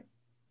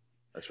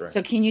 That's right.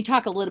 So can you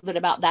talk a little bit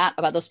about that,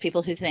 about those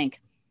people who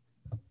think,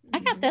 I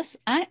got this.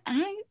 I'm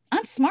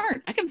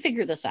smart. I can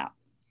figure this out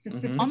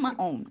on my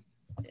own.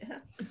 Yeah.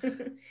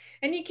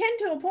 And you can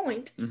to a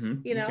point,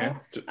 you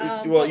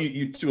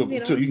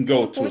can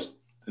go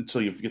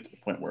until you get to the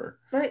point where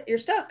you're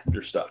stuck.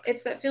 You're stuck.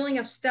 It's that feeling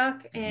of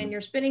stuck and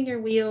you're spinning your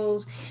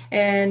wheels.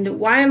 And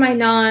why am I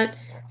not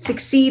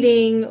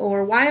succeeding,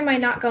 or why am I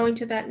not going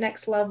to that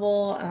next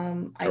level?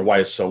 Or why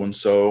is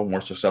so-and-so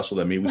more successful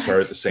than me? We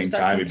started at the same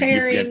time. You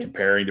begin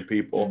comparing to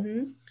people.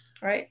 Mm-hmm.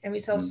 Right. And we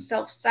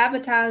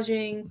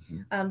self-sabotaging.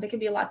 Mm-hmm. There can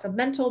be lots of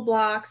mental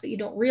blocks that you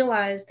don't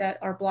realize that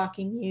are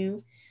blocking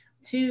you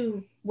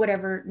to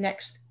whatever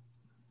next,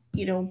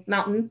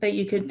 mountain that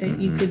you could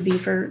be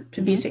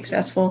to be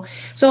successful.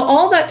 So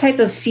all that type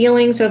of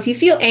feeling. So if you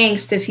feel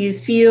angst, if you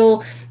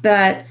feel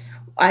that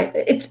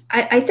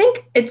I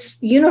think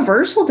it's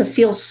universal to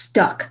feel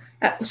stuck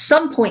at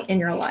some point in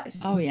your life.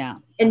 Oh yeah.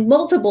 And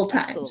multiple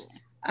times. Absolutely.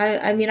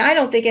 I mean, I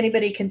don't think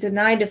anybody can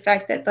deny the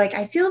fact that, like,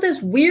 I feel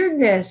this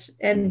weirdness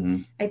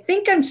and I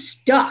think I'm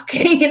stuck,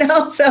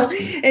 so,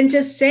 and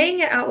just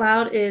saying it out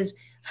loud is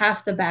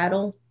half the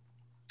battle,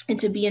 and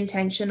to be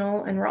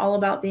intentional. And we're all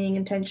about being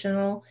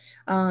intentional.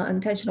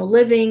 Intentional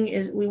living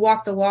is, we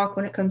walk the walk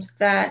when it comes to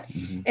that.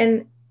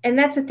 And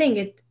that's the thing,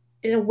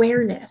 an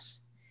awareness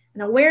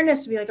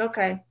to be like,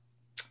 okay,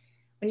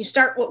 when you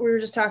start what we were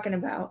just talking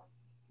about,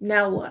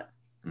 now what?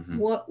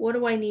 What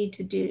do I need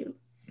to do?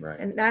 Right.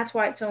 And that's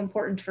why it's so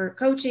important for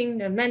coaching,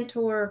 to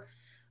mentor,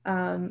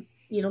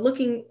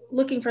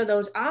 looking for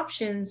those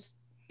options,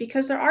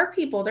 because there are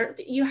people there.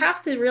 You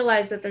have to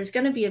realize that there's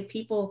going to be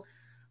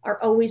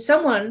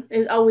someone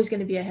is always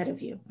going to be ahead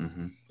of you.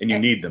 And you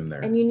need them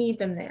there.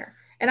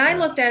 And I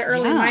looked at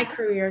early in my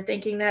career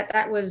thinking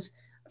that was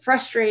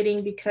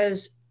frustrating,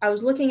 because I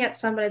was looking at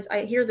somebody's,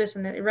 I hear this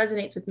and it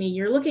resonates with me.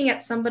 You're looking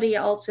at somebody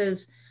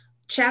else's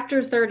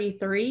chapter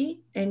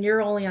 33 and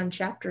you're only on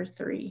chapter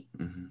 3.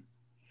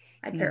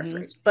 I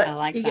paraphrase, but I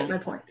like you get my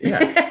point.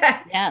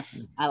 Yeah.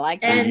 Yes, I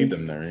like that. We need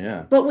them there,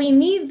 yeah. But we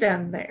need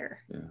them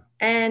there. Yeah.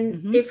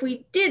 And if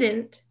we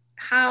didn't,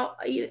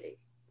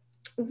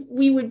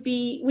 we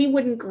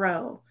wouldn't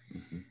grow.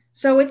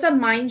 So it's a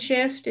mind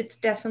shift. It's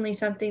definitely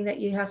something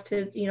that you have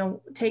to,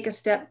 take a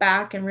step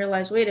back and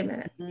realize, wait a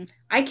minute,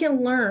 I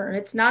can learn.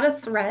 It's not a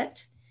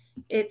threat.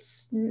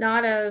 It's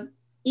not a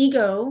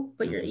ego,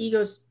 but your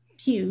ego's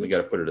huge. We got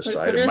to put it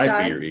aside. It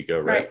might be your ego,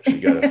 right? You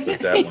got to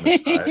put that one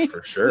aside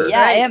for sure.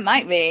 Yeah, it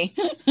might be.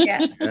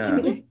 Yes.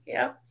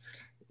 Yeah.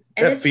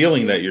 That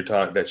feeling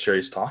that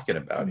Sherri's talking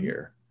about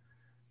here,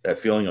 that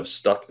feeling of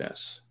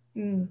stuckness.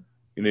 You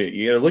got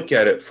to look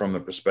at it from the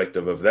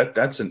perspective of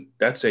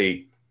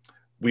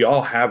we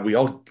all have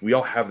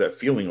that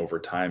feeling over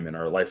time in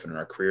our life and in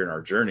our career and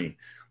our journey,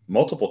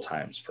 multiple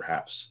times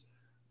perhaps.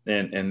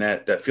 And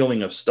that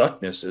feeling of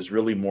stuckness is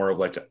really more of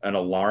like an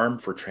alarm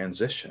for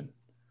transition.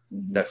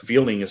 That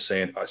feeling is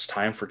saying, it's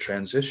time for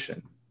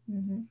transition.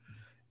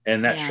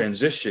 And that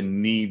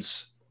transition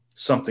needs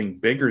something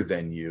bigger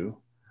than you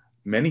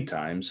many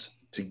times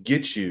to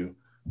get you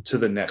to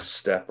the next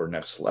step or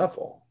next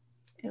level.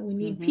 And we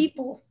need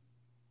people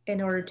in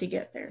order to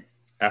get there.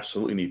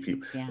 Absolutely need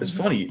people. Yeah. It's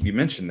funny you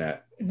mentioned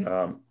that.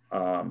 I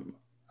got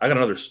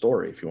another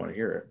story if you want to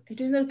hear it. Are you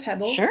doing a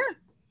pebble? Sure.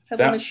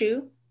 Pebble in a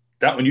shoe?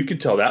 That one, you can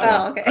tell that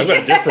one. Okay. I've got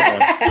a different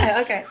one.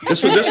 Okay.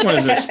 This one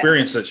is an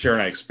experience that Sherri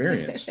and I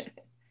experienced.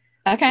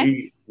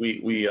 Okay.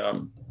 We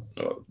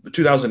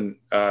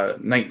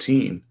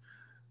 2019,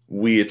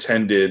 we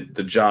attended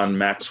the John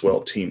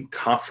Maxwell team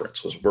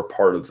conference. We're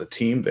part of the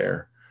team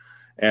there.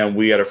 And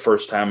we had a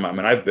first time. I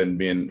mean, we've been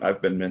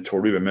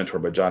mentored. We've been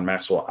mentored by John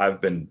Maxwell. I've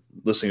been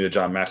listening to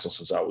John Maxwell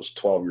since I was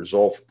 12 years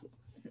old.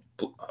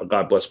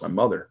 God bless my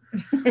mother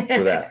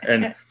for that.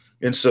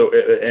 And so,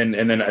 and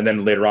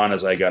then later on,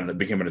 as I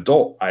became an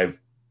adult,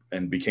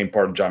 became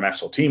part of John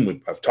Maxwell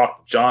team. I've talked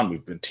with John.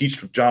 We've been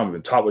teaching with John. We've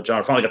been taught with John.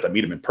 I finally got to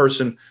meet him in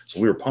person.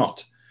 So we were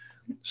pumped.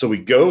 So we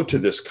go to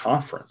this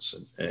conference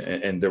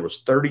and there was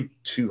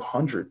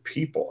 3,200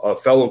 people,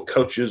 fellow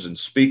coaches and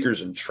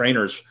speakers and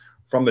trainers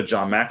from the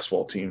John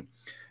Maxwell team.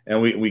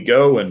 And we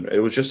go, and it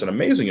was just an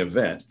amazing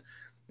event.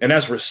 And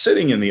as we're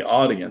sitting in the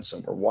audience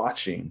and we're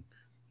watching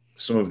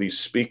some of these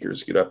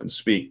speakers get up and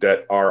speak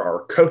that are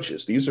our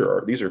coaches, these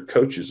are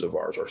coaches of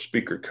ours, our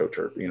speaker coach,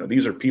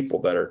 these are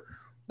people that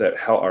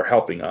are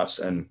helping us,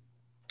 and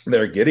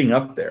they're getting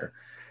up there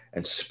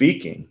and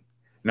speaking.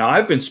 Now,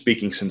 I've been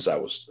speaking since I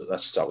was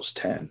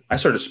 10. I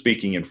started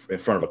speaking in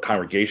front of a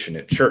congregation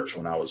at church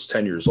when I was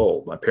 10 years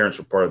old. My parents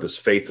were part of this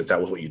faith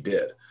that was what you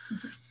did.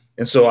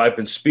 And so I've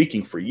been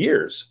speaking for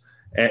years.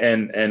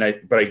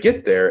 But I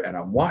get there and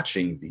I'm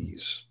watching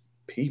these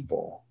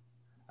people,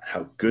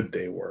 how good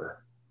they were.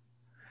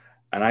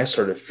 And I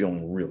started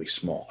feeling really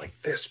small, like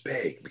this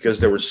big, because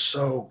they were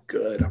so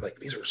good. I'm like,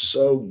 these are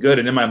so good.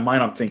 And in my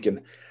mind, I'm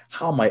thinking,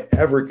 how am I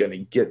ever going to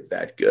get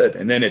that good?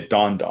 And then it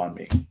dawned on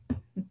me.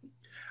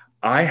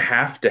 I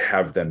have to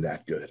have them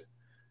that good.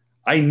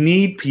 I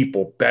need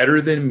people better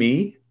than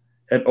me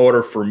in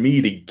order for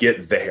me to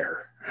get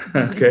there.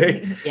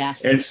 Okay.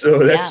 Yes. And so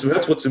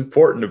that's what's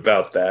important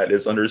about that,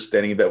 is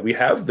understanding that we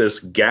have this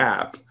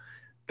gap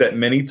that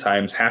many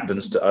times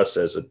happens to us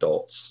as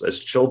adults. As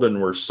children,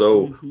 we're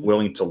so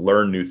willing to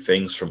learn new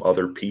things from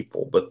other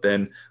people, but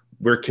then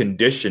we're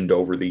conditioned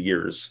over the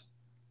years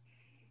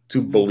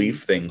to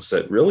believe things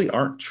that really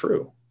aren't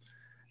true.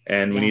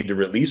 And we need to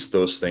release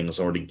those things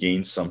in order to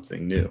gain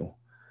something new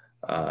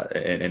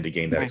and to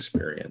gain that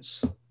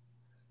experience.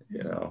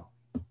 you know.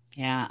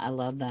 Yeah, I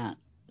love that.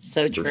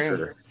 So For true.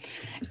 sure.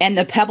 And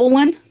the pebble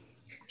one,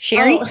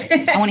 Sherri, Oh.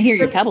 I want to hear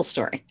your pebble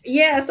story.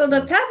 Yeah, so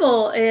the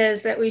pebble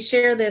is that we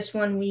share this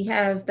when we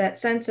have that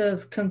sense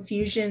of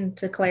confusion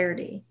to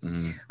clarity,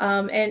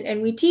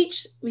 and we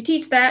teach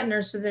that, and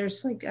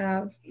there's like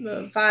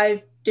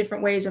 5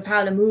 different ways of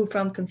how to move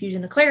from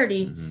confusion to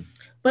clarity.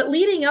 But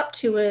leading up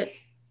to it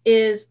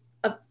is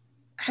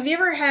have you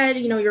ever had,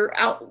 you're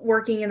out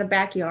working in the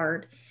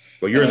backyard?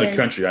 Well, you're in the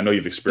country. I know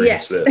you've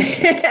experienced this.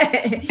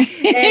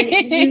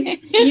 And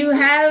you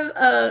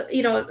have,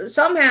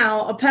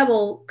 somehow a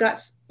pebble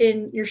got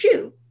in your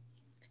shoe,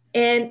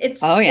 and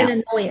it's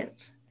an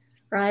annoyance,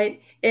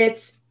 right?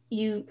 It's,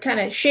 you kind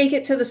of shake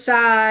it to the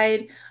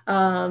side.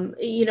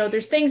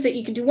 There's things that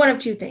you can do. One of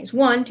 2 things.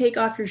 One, take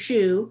off your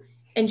shoe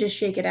and just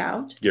shake it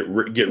out. Get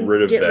rid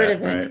of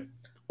it. Right?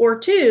 Or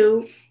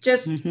 2,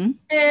 just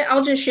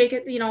I'll just shake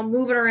it,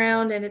 move it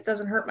around, and it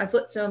doesn't hurt my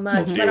foot so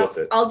much.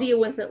 I'll deal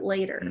with it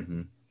later.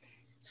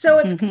 So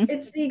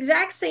it's the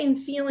exact same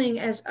feeling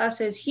as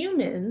us as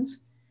humans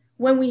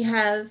when we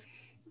have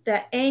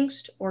that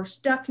angst or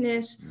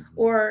stuckness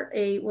or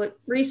what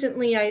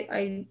recently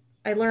I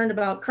learned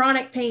about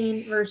chronic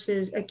pain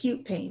versus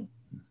acute pain.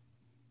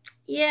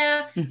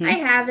 Yeah, I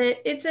have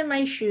it. It's in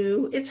my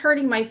shoe. It's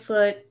hurting my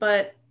foot,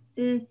 but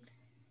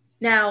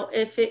now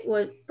if it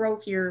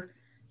broke your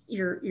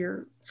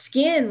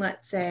skin,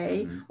 let's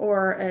say,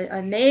 or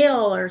a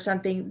nail or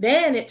something,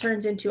 then it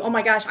turns into, oh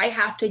my gosh, I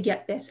have to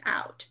get this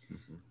out.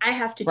 I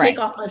have to take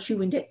off my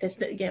shoe and get this,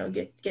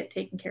 get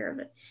taken care of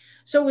it.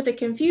 So with the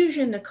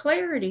confusion, the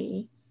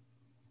clarity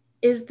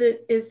is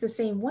the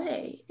same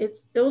way.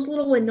 It's those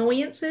little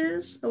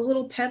annoyances, those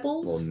little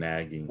pebbles, little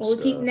nagging. We'll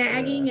keep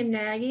nagging and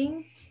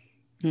nagging,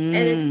 and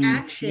it's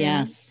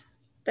action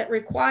that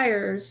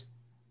requires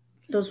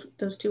those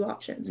 2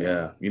 options.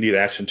 Yeah, you need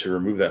action to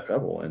remove that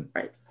pebble, and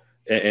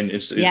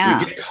it's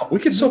we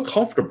get so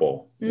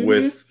comfortable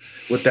with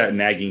that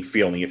nagging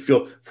feeling.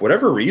 For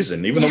whatever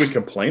reason, even though we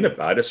complain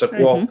about it, it's like,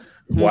 well,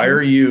 why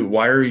are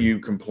you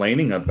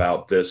complaining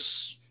about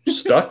this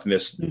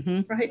stuckness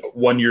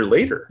 1 year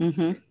later?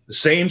 The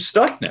same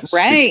stuckness,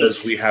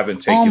 because we haven't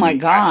taken. Oh my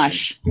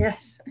gosh! Action.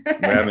 Yes,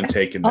 we haven't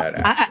taken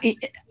that action.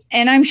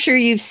 And I'm sure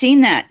you've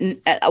seen that.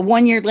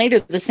 1 year later,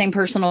 the same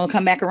person will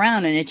come back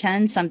around and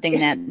attend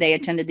something that they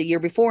attended the year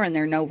before, and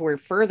they're nowhere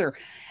further.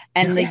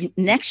 And the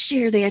next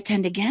year they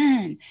attend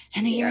again,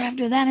 and the year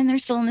after that, and they're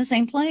still in the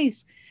same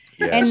place.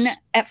 Yes. And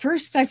at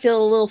first I feel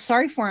a little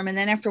sorry for them. And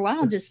then after a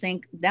while, I just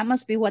think that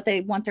must be what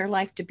they want their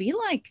life to be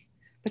like,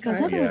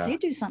 because otherwise they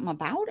do something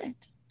about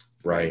it.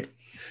 Right.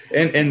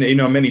 And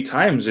many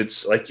times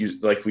it's like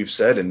we've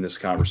said in this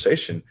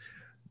conversation,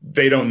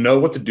 they don't know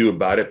what to do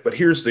about it. But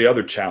here's the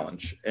other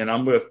challenge. And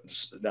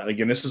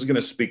again, this is going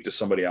to speak to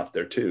somebody out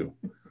there too,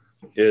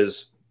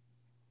 is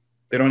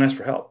they don't ask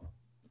for help.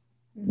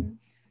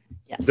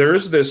 Yes.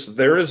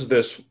 There is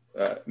this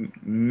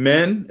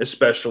men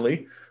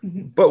especially,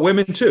 but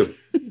women too,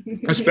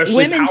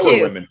 especially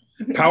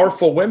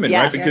powerful women,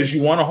 right? Because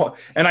you want to,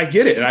 and I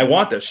get it. And I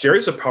want that.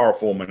 Sherri's a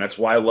powerful woman. That's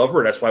why I love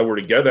her. That's why we're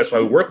together. That's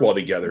why we work well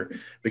together,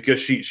 because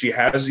she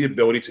has the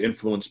ability to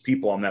influence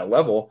people on that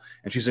level,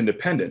 and she's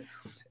independent.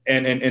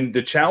 And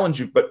the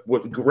challenge, but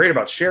what's great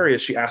about Sherri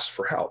is she asks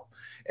for help.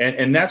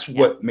 And that's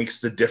what makes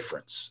the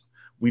difference.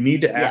 We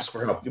need to ask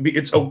for help.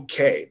 It's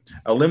okay.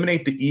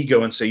 Eliminate the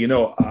ego and say,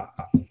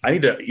 I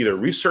need to either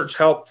research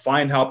help,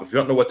 find help. If you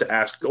don't know what to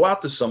ask, go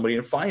out to somebody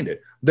and find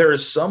it. There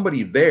is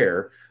somebody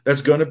there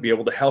that's going to be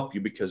able to help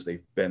you because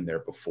they've been there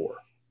before.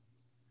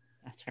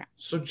 That's right.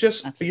 So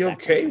just be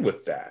okay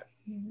with that.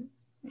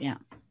 Yeah.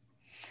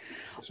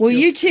 Well,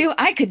 you two,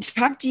 I could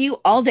talk to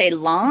you all day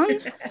long.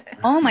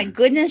 Oh my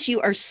goodness, you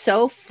are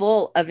so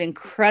full of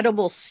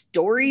incredible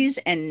stories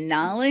and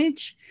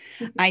knowledge.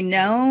 I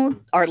know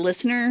our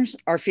listeners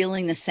are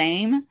feeling the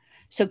same.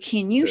 So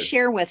can you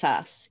share with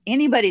us,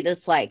 anybody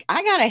that's like,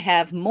 I got to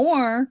have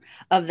more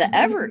of the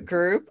Everett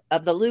group,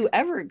 of the Lou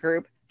Everett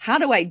group. How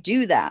do I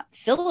do that?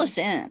 Fill us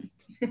in.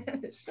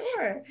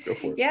 Sure. Go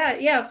for it.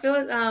 Yeah. Fill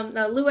it,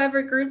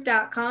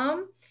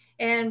 loueverettgroup.com.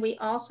 And we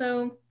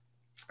also,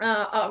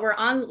 we're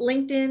on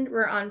LinkedIn,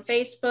 we're on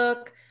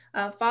Facebook.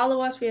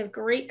 Follow us. We have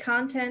great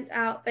content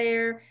out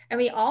there. And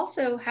we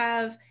also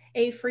have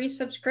a free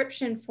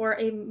subscription for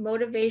a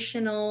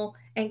motivational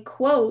and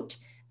quote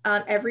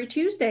on every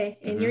Tuesday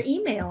in your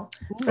email.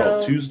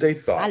 So Tuesday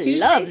Thoughts. I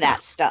love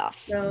that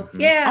stuff. So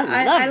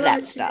I love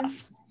that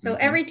stuff. So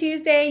every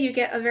Tuesday you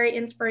get a very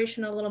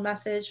inspirational little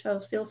message. So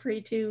feel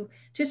free to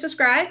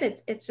subscribe.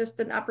 It's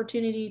just an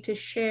opportunity to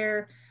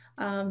share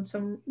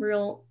some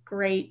real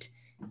great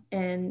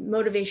and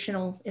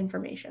motivational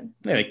information.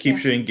 Yeah, it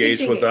keeps you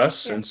engaged with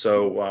us. Yeah. And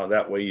so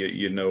that way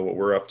you know what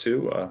we're up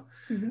to.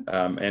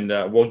 And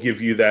we'll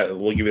give you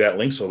that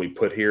link. So we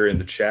put here in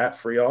the chat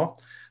for y'all,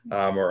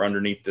 or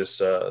underneath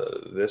this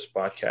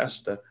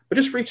podcast, but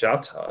just reach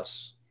out to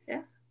us.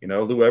 Yeah.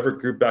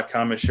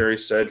 loueverettgroup.com, as Sherri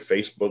said,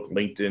 Facebook,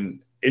 LinkedIn,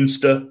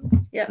 Insta,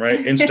 right?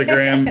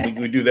 Instagram.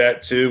 we do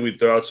that too. We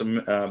throw out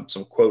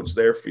some quotes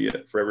there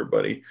for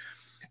everybody.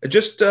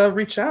 Just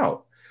reach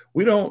out.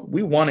 We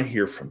want to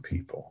hear from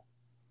people.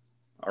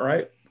 All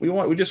right.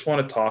 We just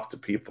want to talk to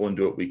people and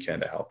do what we can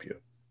to help you.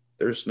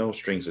 There's no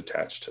strings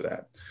attached to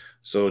that.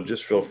 So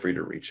just feel free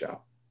to reach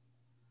out.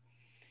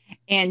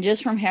 And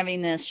just from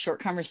having this short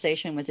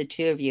conversation with the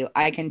two of you,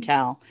 I can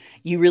tell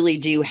you really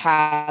do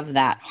have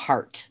that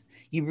heart.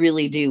 You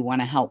really do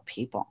want to help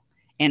people.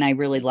 And I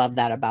really love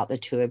that about the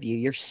two of you.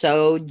 You're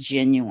so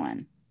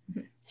genuine.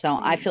 So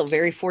I feel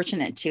very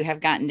fortunate to have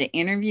gotten to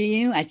interview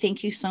you. I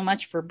thank you so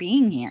much for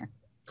being here.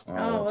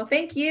 Oh, well,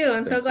 thank you.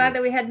 I'm so glad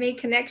that we had made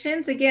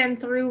connections again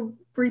through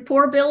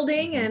rapport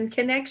building and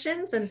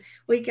connections. And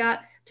we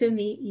got to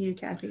meet you,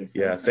 Kathy. So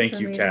yeah. Thank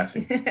you,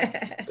 Kathy.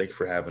 Thank you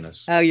for having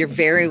us. Oh, you're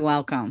very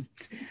welcome.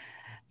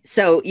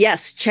 So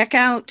yes, check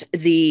out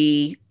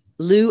the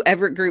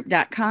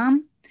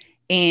loueverettgroup.com,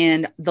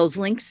 and those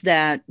links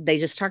that they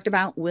just talked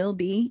about will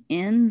be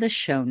in the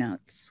show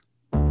notes.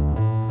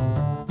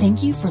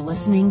 Thank you for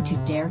listening to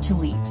Dare to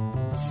Leap.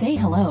 Say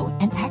hello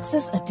and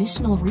access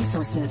additional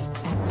resources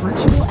at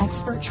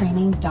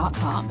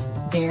virtualexperttraining.com.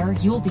 There,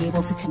 you'll be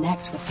able to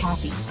connect with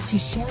Kathy to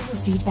share your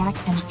feedback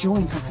and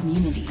join her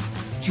community.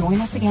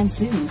 Join us again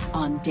soon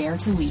on Dare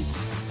to Leap.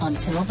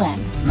 Until then.